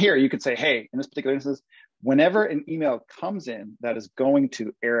 And here you could say, hey, in this particular instance, whenever an email comes in that is going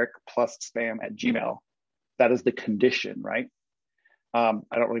to Erik plus spam at Gmail, that is the condition, right? I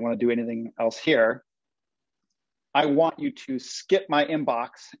don't really want to do anything else here. I want you to skip my inbox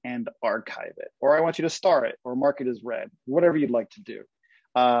and archive it, or I want you to star it or mark it as read, whatever you'd like to do.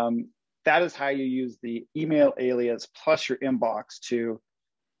 That is how you use the email alias plus your inbox to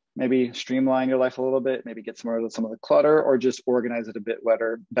maybe streamline your life a little bit, maybe get some of the clutter, or just organize it a bit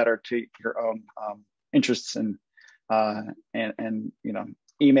better to your own interests and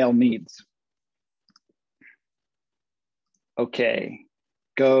email needs. Okay,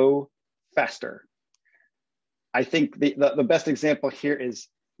 go faster. I think the best example here is,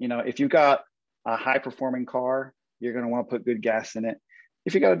 if you've got a high performing car, you're going to want to put good gas in it.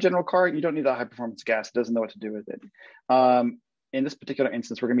 If you got a general car, you don't need a high performance gas. It doesn't know what to do with it. In this particular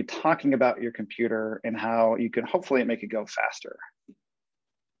instance, we're going to be talking about your computer and how you can hopefully make it go faster.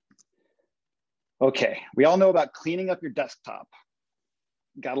 Okay, we all know about cleaning up your desktop.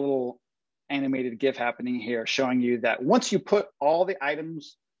 Got a little animated GIF happening here showing you that once you put all the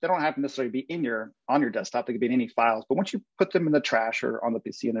items, they don't have to necessarily be on your desktop, they could be in any files, but once you put them in the trash or on the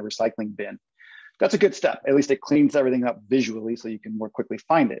PC in the recycling bin, that's a good step. At least it cleans everything up visually so you can more quickly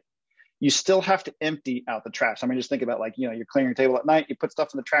find it. You still have to empty out the trash. I mean, just think about you're clearing your table at night, you put stuff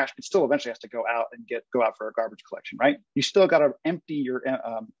in the trash, it still eventually has to go out and go out for a garbage collection, right? You still got to empty your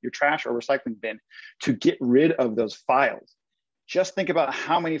trash or recycling bin to get rid of those files. Just think about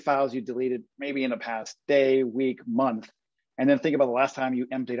how many files you deleted maybe in the past day, week, month, and then think about the last time you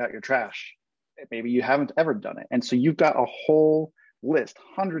emptied out your trash. Maybe you haven't ever done it. And so you've got a whole list,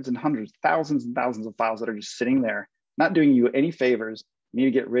 hundreds and hundreds, thousands and thousands of files that are just sitting there, not doing you any favors. You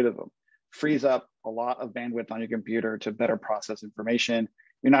need to get rid of them. Frees up a lot of bandwidth on your computer to better process information.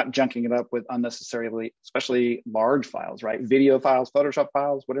 You're not junking it up with unnecessarily, especially large files, right? Video files, Photoshop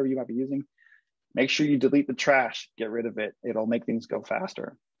files, whatever you might be using. Make sure you delete the trash, get rid of it. It'll make things go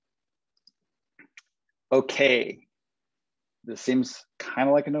faster. Okay, this seems kind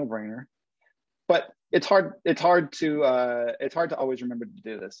of like a no-brainer, but it's hard to always remember to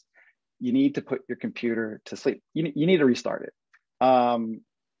do this. You need to put your computer to sleep. You need to restart it.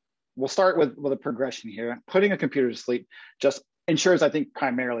 We'll start with a progression here. Putting a computer to sleep just ensures, I think,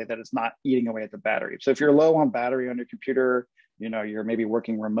 primarily that it's not eating away at the battery. So if you're low on battery on your computer, you're maybe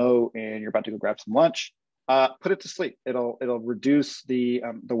working remote and you're about to go grab some lunch, put it to sleep. It'll reduce the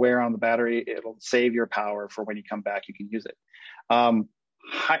wear on the battery. It'll save your power for when you come back, you can use it.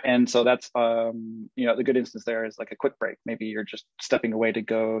 And so that's, the good instance there is like a quick break. Maybe you're just stepping away to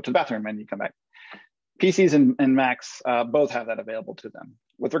go to the bathroom and you come back. PCs and Macs both have that available to them.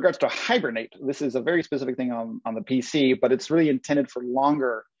 With regards to hibernate, this is a very specific thing on the PC, but it's really intended for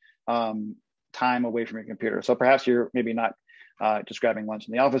longer time away from your computer. So perhaps you're maybe not just grabbing lunch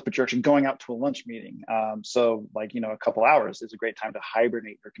in the office, but you're actually going out to a lunch meeting. So a couple hours is a great time to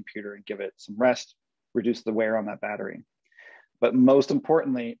hibernate your computer and give it some rest, reduce the wear on that battery. But most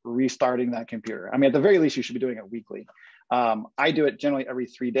importantly, restarting that computer. I mean, at the very least, you should be doing it weekly. I do it generally every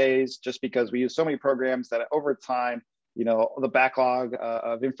 3 days, just because we use so many programs that over time, the backlog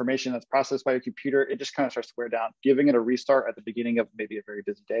of information that's processed by your computer, it just kind of starts to wear down. Giving it a restart at the beginning of maybe a very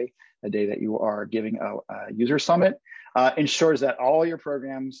busy day, a day that you are giving a user summit, ensures that all your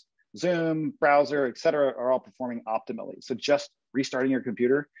programs, Zoom, browser, et cetera, are all performing optimally. So just restarting your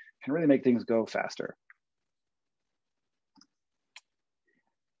computer can really make things go faster.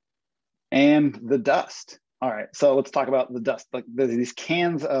 And the dust. All right, so let's talk about the dust. Like these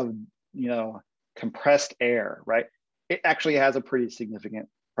cans of, compressed air, right? It actually has a pretty significant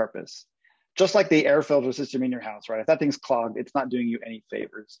purpose. Just like the air filter system in your house, right? If that thing's clogged, it's not doing you any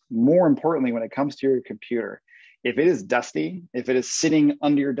favors. More importantly, when it comes to your computer, if it is dusty, if it is sitting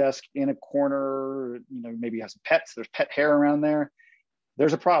under your desk in a corner, maybe you have some pets, there's pet hair around there,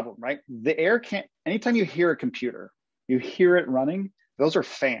 there's a problem, right? The air can't, anytime you hear a computer, you hear it running, those are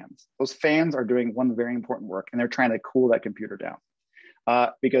fans. Those fans are doing one very important work, and they're trying to cool that computer down.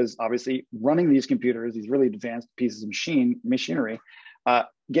 Because obviously running these computers, these really advanced pieces of machinery,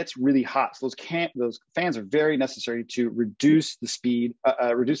 gets really hot. So those fans are very necessary to reduce the speed,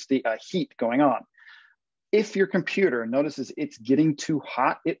 reduce the heat going on. If your computer notices it's getting too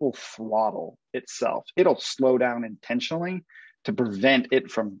hot, it will throttle itself. It'll slow down intentionally to prevent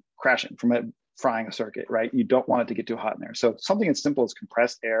it from crashing, from it frying a circuit, right? You don't want it to get too hot in there. So something as simple as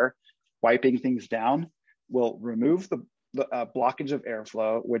compressed air, wiping things down, will remove the blockage of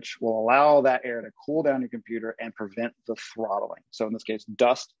airflow, which will allow that air to cool down your computer and prevent the throttling. So in this case,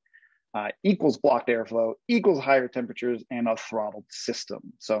 dust equals blocked airflow, equals higher temperatures and a throttled system.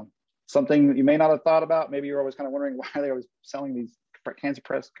 So something that you may not have thought about. Maybe you're always kind of wondering why are they always selling these cans of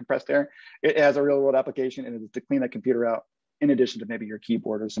compressed air. It has a real world application, and it's to clean that computer out in addition to maybe your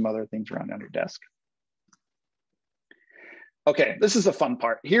keyboard or some other things around on your desk. Okay, this is a fun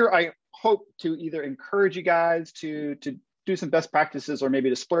part. Here I hope to either encourage you guys to do some best practices, or maybe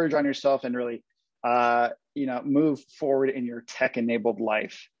to splurge on yourself and really move forward in your tech-enabled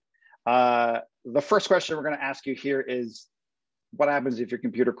life. The first question we're going to ask you here is, what happens if your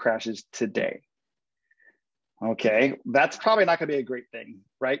computer crashes today? Okay, that's probably not going to be a great thing,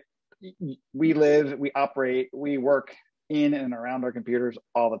 right? We live, we operate, we work in and around our computers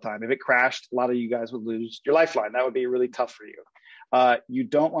all the time. If it crashed, a lot of you guys would lose your lifeline. That would be really tough for you. You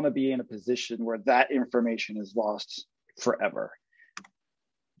don't want to be in a position where that information is lost forever.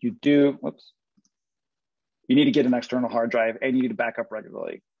 You need to get an external hard drive, and you need to back up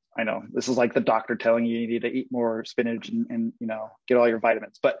regularly. I know this is like the doctor telling you need to eat more spinach and get all your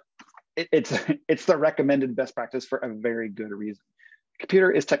vitamins, but it's the recommended best practice for a very good reason.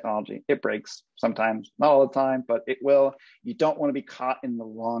 Computer is technology. It breaks sometimes, not all the time, but it will. You don't want to be caught in the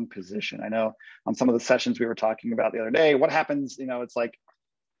wrong position. I know on some of the sessions we were talking about the other day, what happens, it's like,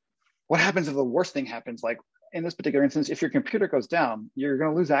 what happens if the worst thing happens? Like in this particular instance, if your computer goes down, you're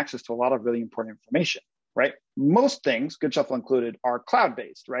going to lose access to a lot of really important information, right? Most things, Goodshuffle included, are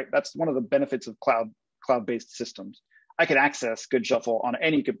cloud-based, right? That's one of the benefits of cloud-based systems. I can access Goodshuffle on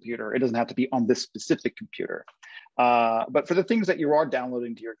any computer. It doesn't have to be on this specific computer. But for the things that you are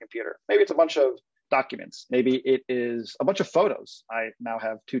downloading to your computer, maybe it's a bunch of documents. Maybe it is a bunch of photos. I now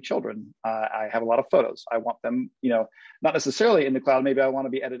have 2 children. I have a lot of photos. I want them, not necessarily in the cloud. Maybe I want to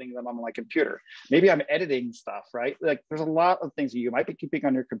be editing them on my computer. Maybe I'm editing stuff, right? Like there's a lot of things that you might be keeping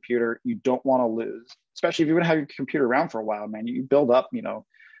on your computer you don't want to lose, especially if you're going to have your computer around for a while, man. You build up,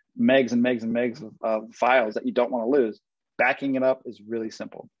 megs and megs and megs of files that you don't want to lose. Backing it up is really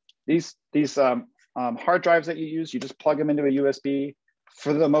simple. These hard drives that you use, you just plug them into a USB.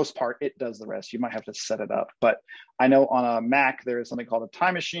 For the most part, it does the rest. You might have to set it up. But I know on a Mac, there is something called a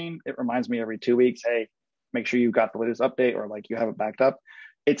time machine. It reminds me every 2 weeks, hey, make sure you got the latest update, or like you have it backed up.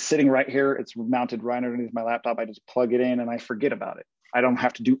 It's sitting right here. It's mounted right underneath my laptop. I just plug it in and I forget about it. I don't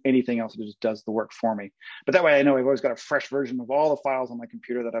have to do anything else. It just does the work for me. But that way I know I've always got a fresh version of all the files on my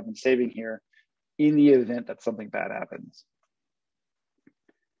computer that I've been saving here in the event that something bad happens.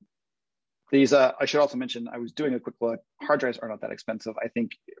 These, I should also mention, I was doing a quick look. Hard drives are not that expensive. I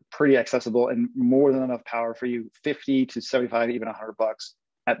think pretty accessible and more than enough power for you, 50 to 75, even $100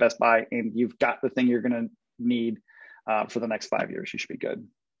 at Best Buy. And you've got the thing you're going to need for the next 5 years. You should be good.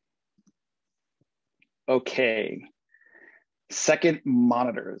 Okay. Second,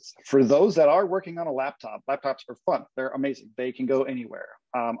 monitors. For those that are working on a laptop, laptops are fun. They're amazing. They can go anywhere.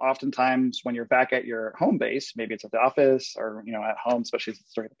 Oftentimes when you're back at your home base, maybe it's at the office or at home, especially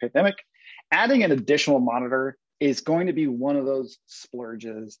during the pandemic, adding an additional monitor is going to be one of those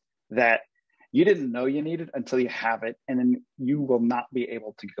splurges that you didn't know you needed until you have it, and then you will not be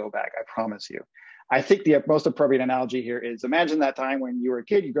able to go back, I promise you. I think the most appropriate analogy here is imagine that time when you were a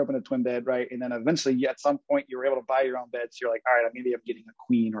kid, you grew up in a twin bed, right? And then eventually at some point you were able to buy your own bed. So you're like, all right, maybe I'm getting a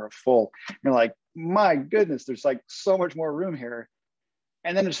queen or a full. And you're like, my goodness, there's like so much more room here.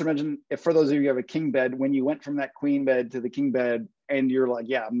 And then just imagine if for those of you who have a king bed, when you went from that queen bed to the king bed and you're like,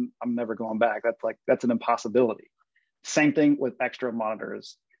 yeah, I'm never going back. That's an impossibility. Same thing with extra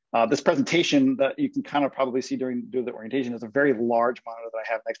monitors. This presentation that you can kind of probably see during the orientation is a very large monitor that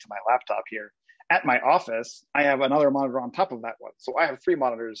I have next to my laptop here. At my office, I have another monitor on top of that one. So I have 3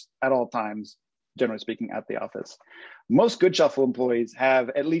 monitors at all times, generally speaking, at the office. Most Goodshuffle employees have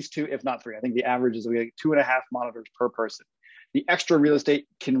at least 2, if not 3. I think the average is like 2.5 monitors per person. The extra real estate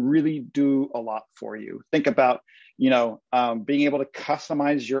can really do a lot for you. Think about, being able to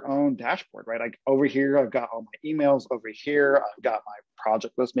customize your own dashboard, right? Like over here, I've got all my emails. Over here, I've got my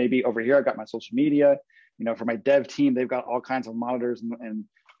project list. Maybe over here, I've got my social media. For my dev team, they've got all kinds of monitors and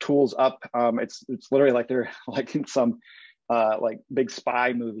tools up. It's literally like they're like in some like big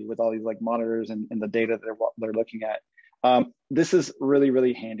spy movie with all these like monitors and the data that they're looking at. This is really,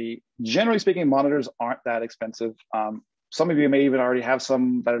 really handy. Generally speaking, monitors aren't that expensive. Some of you may even already have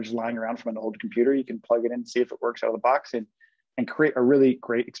some that are just lying around from an old computer. You can plug it in, see if it works out of the box, and create a really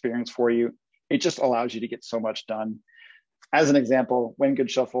great experience for you. It just allows you to get so much done. As an example, when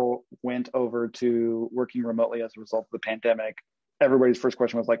Goodshuffle went over to working remotely as a result of the pandemic, everybody's first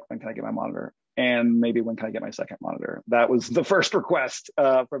question was like, when can I get my monitor? And maybe when can I get my second monitor? That was the first request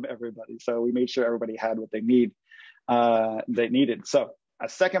from everybody. So we made sure everybody had what they needed. So a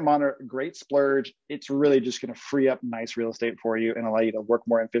second monitor, great splurge. It's really just going to free up nice real estate for you and allow you to work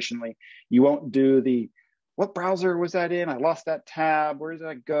more efficiently. You won't do what browser was that in? I lost that tab. Where does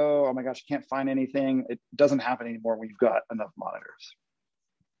that go? Oh my gosh, I can't find anything. It doesn't happen anymore when you've got enough monitors.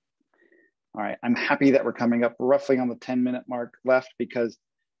 All right, I'm happy that we're coming up roughly on the 10-minute mark left because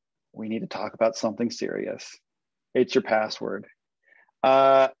we need to talk about something serious. It's your password.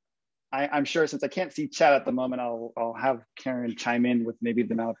 I'm sure since I can't see chat at the moment, I'll have Karen chime in with maybe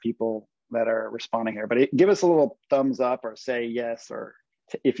the amount of people that are responding here. But give us a little thumbs up or say yes, or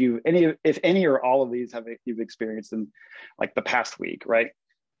if any or all of these you've experienced in like the past week, right?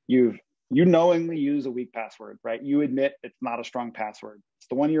 You knowingly use a weak password, right? You admit it's not a strong password. It's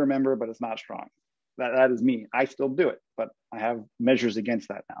the one you remember, but it's not strong. That is me. I still do it, but I have measures against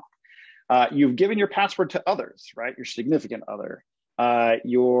that now. You've given your password to others, right? Your significant other.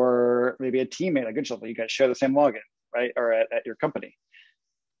 You're maybe a teammate at Goodshuffle. You guys share the same login, right? Or at your company.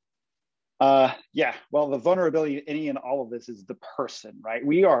 Yeah, well, the vulnerability in any and all of this is the person, right?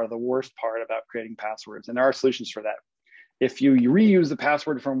 We are the worst part about creating passwords, and there are solutions for that. If you reuse the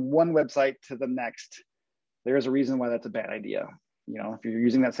password from one website to the next, there's a reason why that's a bad idea. If you're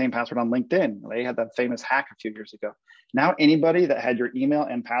using that same password on LinkedIn, they had that famous hack a few years ago. Now, anybody that had your email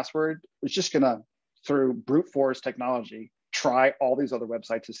and password is just gonna, through brute force technology, try all these other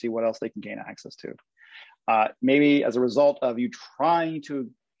websites to see what else they can gain access to. Maybe as a result of you trying to,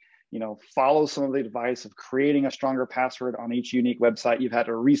 follow some of the advice of creating a stronger password on each unique website, you've had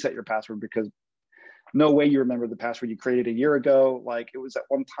to reset your password because no way you remember the password you created a year ago. Like it was at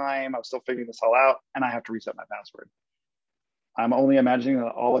one time, I was still figuring this all out and I have to reset my password. I'm only imagining that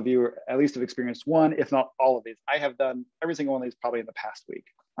all of you at least have experienced one, if not all of these. I have done every single one of these probably in the past week.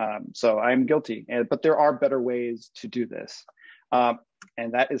 So I'm guilty, but there are better ways to do this.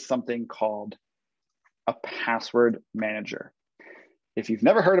 And that is something called a password manager. If you've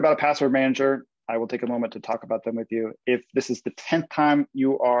never heard about a password manager, I will take a moment to talk about them with you. If this is the 10th time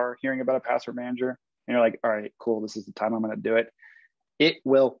you are hearing about a password manager and you're like, all right, cool, this is the time I'm going to do it, it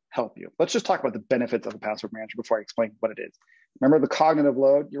will help you. Let's just talk about the benefits of a password manager before I explain what it is. Remember the cognitive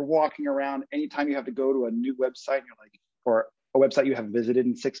load? You're walking around anytime you have to go to a new website, and you're like, or a website you haven't visited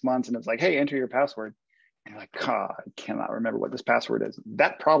in 6 months, and it's like, hey, enter your password. And you're like, God, I cannot remember what this password is.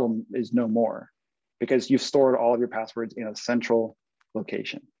 That problem is no more because you've stored all of your passwords in a central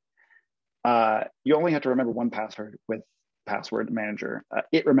location. You only have to remember one password with Password Manager.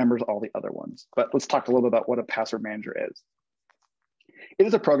 It remembers all the other ones. But let's talk a little bit about what a password manager is. It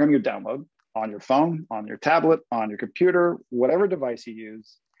is a program you download on your phone, on your tablet, on your computer, whatever device you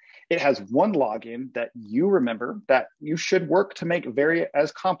use. It has one login that you remember that you should work to make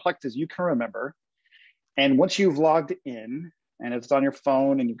as complex as you can remember. And once you've logged in and it's on your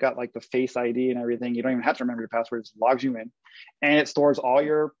phone and you've got like the Face ID and everything, you don't even have to remember your password, it just logs you in. And it stores all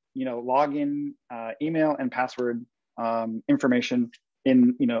your login, email and password information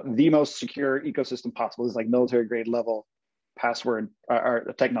in the most secure ecosystem possible. It's like military grade level password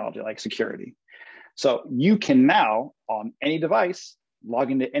or technology like security. So you can now on any device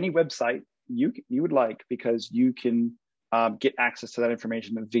log into any website you would like because you can get access to that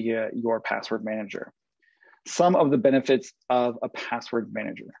information via your password manager. Some of the benefits of a password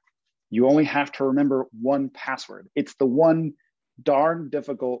manager. You only have to remember one password. It's the one darn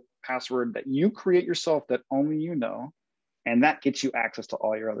difficult password that you create yourself that only you know, and that gets you access to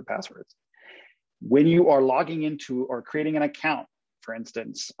all your other passwords. When you are logging into or creating an account, for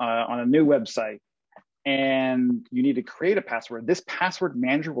instance, on a new website, and you need to create a password, this password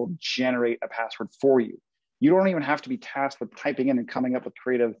manager will generate a password for you. You don't even have to be tasked with typing in and coming up with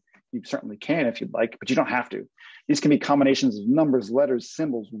creative. You certainly can if you'd like, but you don't have to. These can be combinations of numbers, letters,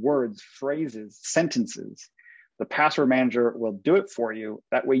 symbols, words, phrases, sentences. The password manager will do it for you.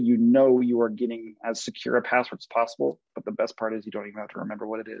 That way you know you are getting as secure a password as possible, but the best part is you don't even have to remember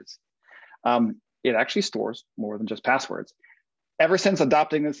what it is. It actually stores more than just passwords. Ever since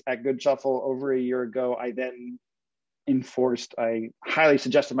adopting this at Goodshuffle over a year ago, I then I highly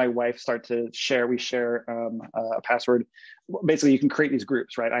suggested my wife start to share. We share a password. Basically, you can create these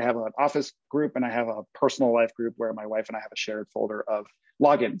groups, right? I have an office group and I have a personal life group where my wife and I have a shared folder of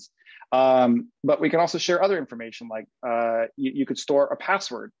logins. But we can also share other information, like you could store a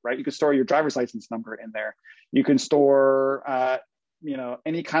password, right? You could store your driver's license number in there. You can store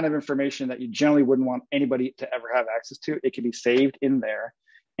any kind of information that you generally wouldn't want anybody to ever have access to. It can be saved in there.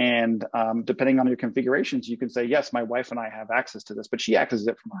 And depending on your configurations, you can say, yes, my wife and I have access to this, but she accesses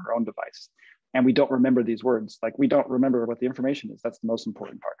it from her own device. And we don't remember these words. Like, we don't remember what the information is. That's the most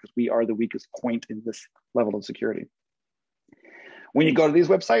important part, because we are the weakest point in this level of security. When you go to these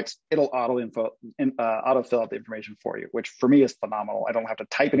websites, it'll auto-fill out the information for you, which for me is phenomenal. I don't have to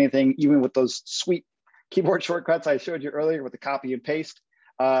type anything, even with those sweet keyboard shortcuts I showed you earlier with the copy and paste.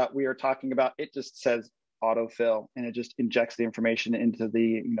 We are talking about, it just says autofill, and it just injects the information into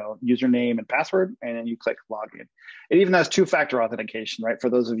the username and password, and then you click login. It even has two-factor authentication, right? For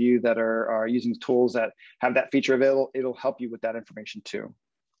those of you that are using tools that have that feature available, it'll help you with that information too.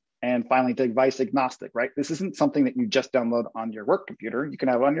 And finally, device agnostic, right? This isn't something that you just download on your work computer. You can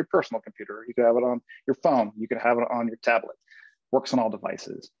have it on your personal computer. You can have it on your phone. You can have it on your tablet. Works on all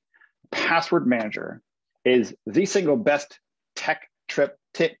devices. Password manager is the single best tech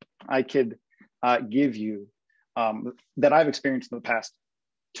tip I could give you that I've experienced in the past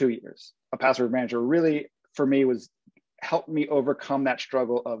 2 years. A password manager really, for me, helped me overcome that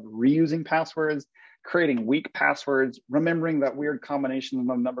struggle of reusing passwords, creating weak passwords, remembering that weird combination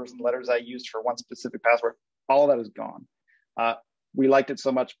of numbers and letters I used for one specific password. All of that is gone. We liked it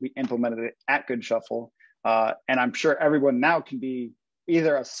so much, we implemented it at Goodshuffle. And I'm sure everyone now can be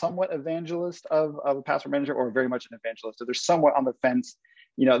either a somewhat evangelist of a password manager or very much an evangelist. So they're somewhat on the fence.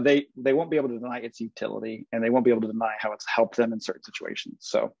 They won't be able to deny its utility, and they won't be able to deny how it's helped them in certain situations.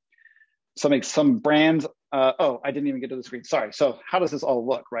 So some brands, I didn't even get to the screen. Sorry. So how does this all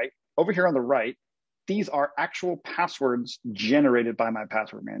look, right? Over here on the right, these are actual passwords generated by my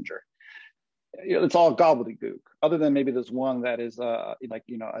password manager. It's all gobbledygook, other than maybe there's one that is a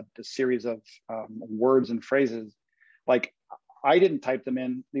series of words and phrases. Like, I didn't type them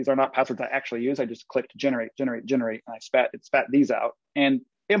in. These are not passwords I actually use. I just clicked generate, and it spat these out. And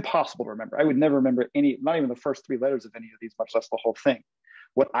impossible to remember. I would never remember not even the first 3 letters of any of these, much less the whole thing.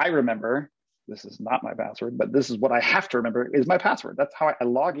 What I remember, this is not my password, but this is what I have to remember, is my password. That's how I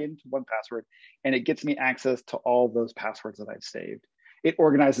log into one password, and it gets me access to all those passwords that I've saved. It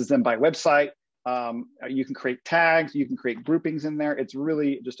organizes them by website. You can create tags, you can create groupings in there. It's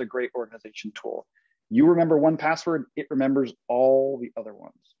really just a great organization tool. You remember one password, it remembers all the other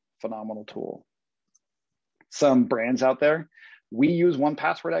ones. Phenomenal tool. Some brands out there, we use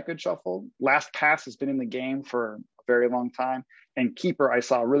 1Password at Goodshuffle. LastPass has been in the game for a very long time. And Keeper, I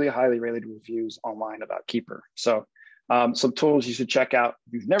saw really highly rated reviews online about Keeper. So some tools you should check out.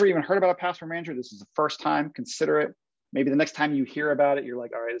 If you've never even heard about a password manager, this is the first time, consider it. Maybe the next time you hear about it, you're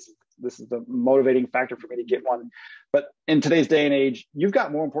like, all right, this is the motivating factor for me to get one. But in today's day and age, you've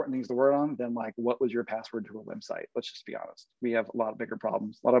got more important things to work on than like, what was your password to a website? Let's just be honest. We have a lot of bigger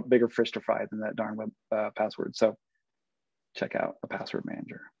problems, a lot of bigger fish to fry than that darn web password. So check out a password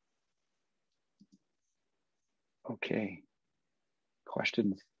manager. Okay,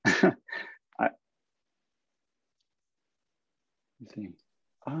 questions? Let's see.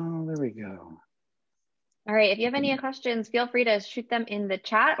 Oh, there we go. All right, if you have any questions, feel free to shoot them in the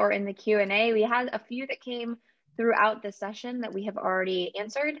chat or in the Q&A. We had a few that came throughout the session that we have already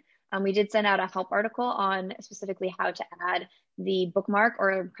answered. We did send out a help article on specifically how to add the bookmark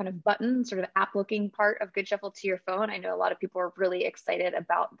or kind of button, sort of app looking part of Goodshuffle to your phone. I know a lot of people are really excited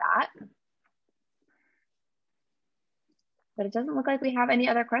about that. But it doesn't look like we have any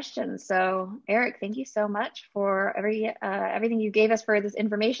other questions. So Erik, thank you so much for everything you gave us for this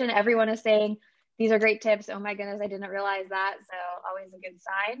information. Everyone is saying these are great tips. Oh my goodness, I didn't realize that. So always a good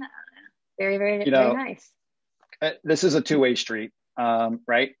sign. Very, very, You very know, nice. this is a two-way street,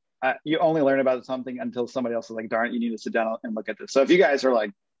 right? You only learn about something until somebody else is like, darn it, you need to sit down and look at this. So if you guys are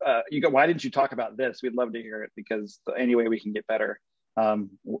like, why didn't you talk about this? We'd love to hear it because any way we can get better,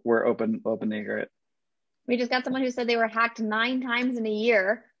 we're open to hear it. We just got someone who said they were hacked 9 times in a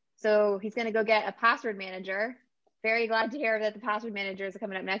year. So he's going to go get a password manager. Very glad to hear that the password manager is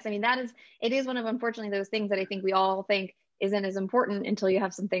coming up next. I mean, it is one of, unfortunately, those things that I think we all think isn't as important until you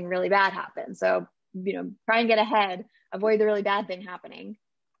have something really bad happen. So, try and get ahead, avoid the really bad thing happening.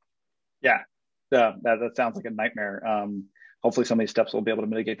 Yeah, that sounds like a nightmare. Hopefully some of these steps will be able to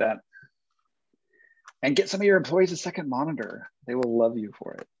mitigate that. And get some of your employees a second monitor. They will love you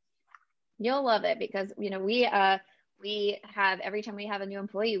for it. You'll love it because, we have, every time we have a new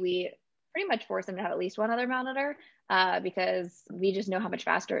employee, we pretty much force them to have at least one other monitor because we just know how much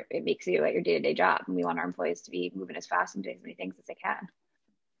faster it makes you at your day-to-day job. And we want our employees to be moving as fast and doing as many things as they can.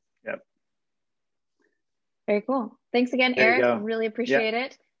 Yep. Very cool. Thanks again, There you Erik. go. Really appreciate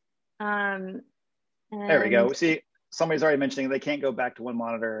it. There we go. See, somebody's already mentioning they can't go back to one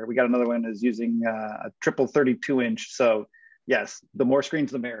monitor. We got another one is using a triple 32-inch. So yes, the more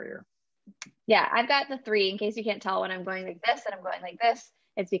screens, the merrier. Yeah, I've got the 3 in case you can't tell when I'm going like this and I'm going like this.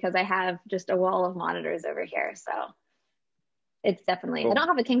 It's because I have just a wall of monitors over here. So it's definitely, cool. I don't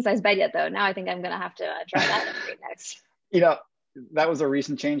have a king size bed yet though. Now I think I'm going to have to try that upgrade next. That was a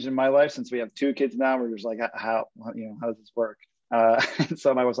recent change in my life since we have 2 kids now. We're just like, how does this work?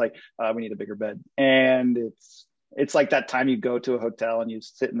 So I was like, we need a bigger bed. And it's like that time you go to a hotel and you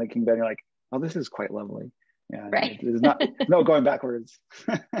sit in the king bed and you're like, oh, this is quite lovely. Yeah, right. There's not no going backwards.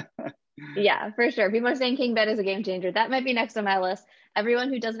 Yeah, for sure. People are saying king bed is a game changer. That might be next on my list. Everyone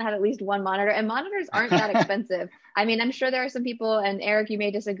who doesn't have at least one monitor, and monitors aren't that expensive. I mean, I'm sure there are some people, and Erik, you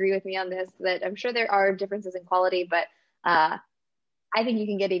may disagree with me on this, that I'm sure there are differences in quality, but I think you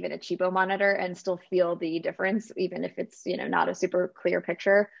can get even a cheapo monitor and still feel the difference, even if it's, not a super clear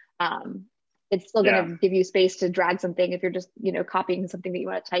picture. It's still going to give you space to drag something if you're just, copying something that you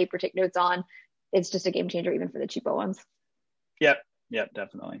want to type or take notes on. It's just a game changer even for the cheapo ones. Yep,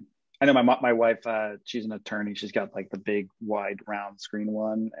 definitely. I know my wife, she's an attorney. She's got like the big, wide, round screen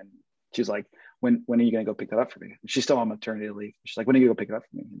one. And she's like, when are you going to go pick that up for me? She's still on maternity leave. She's like, when are you going to go pick it up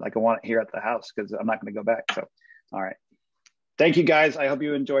for me? Like, I want it here at the house because I'm not going to go back. So, all right. Thank you, guys. I hope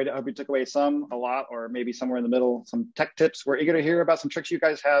you enjoyed it. I hope you took away a lot, or maybe somewhere in the middle, some tech tips. We're eager to hear about some tricks you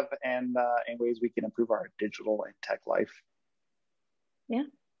guys have and ways we can improve our digital and tech life. Yeah.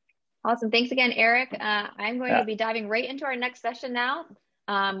 Awesome. Thanks again, Erik. I'm going to be diving right into our next session now.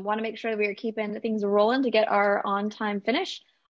 Want to make sure that we are keeping things rolling to get our on-time finish.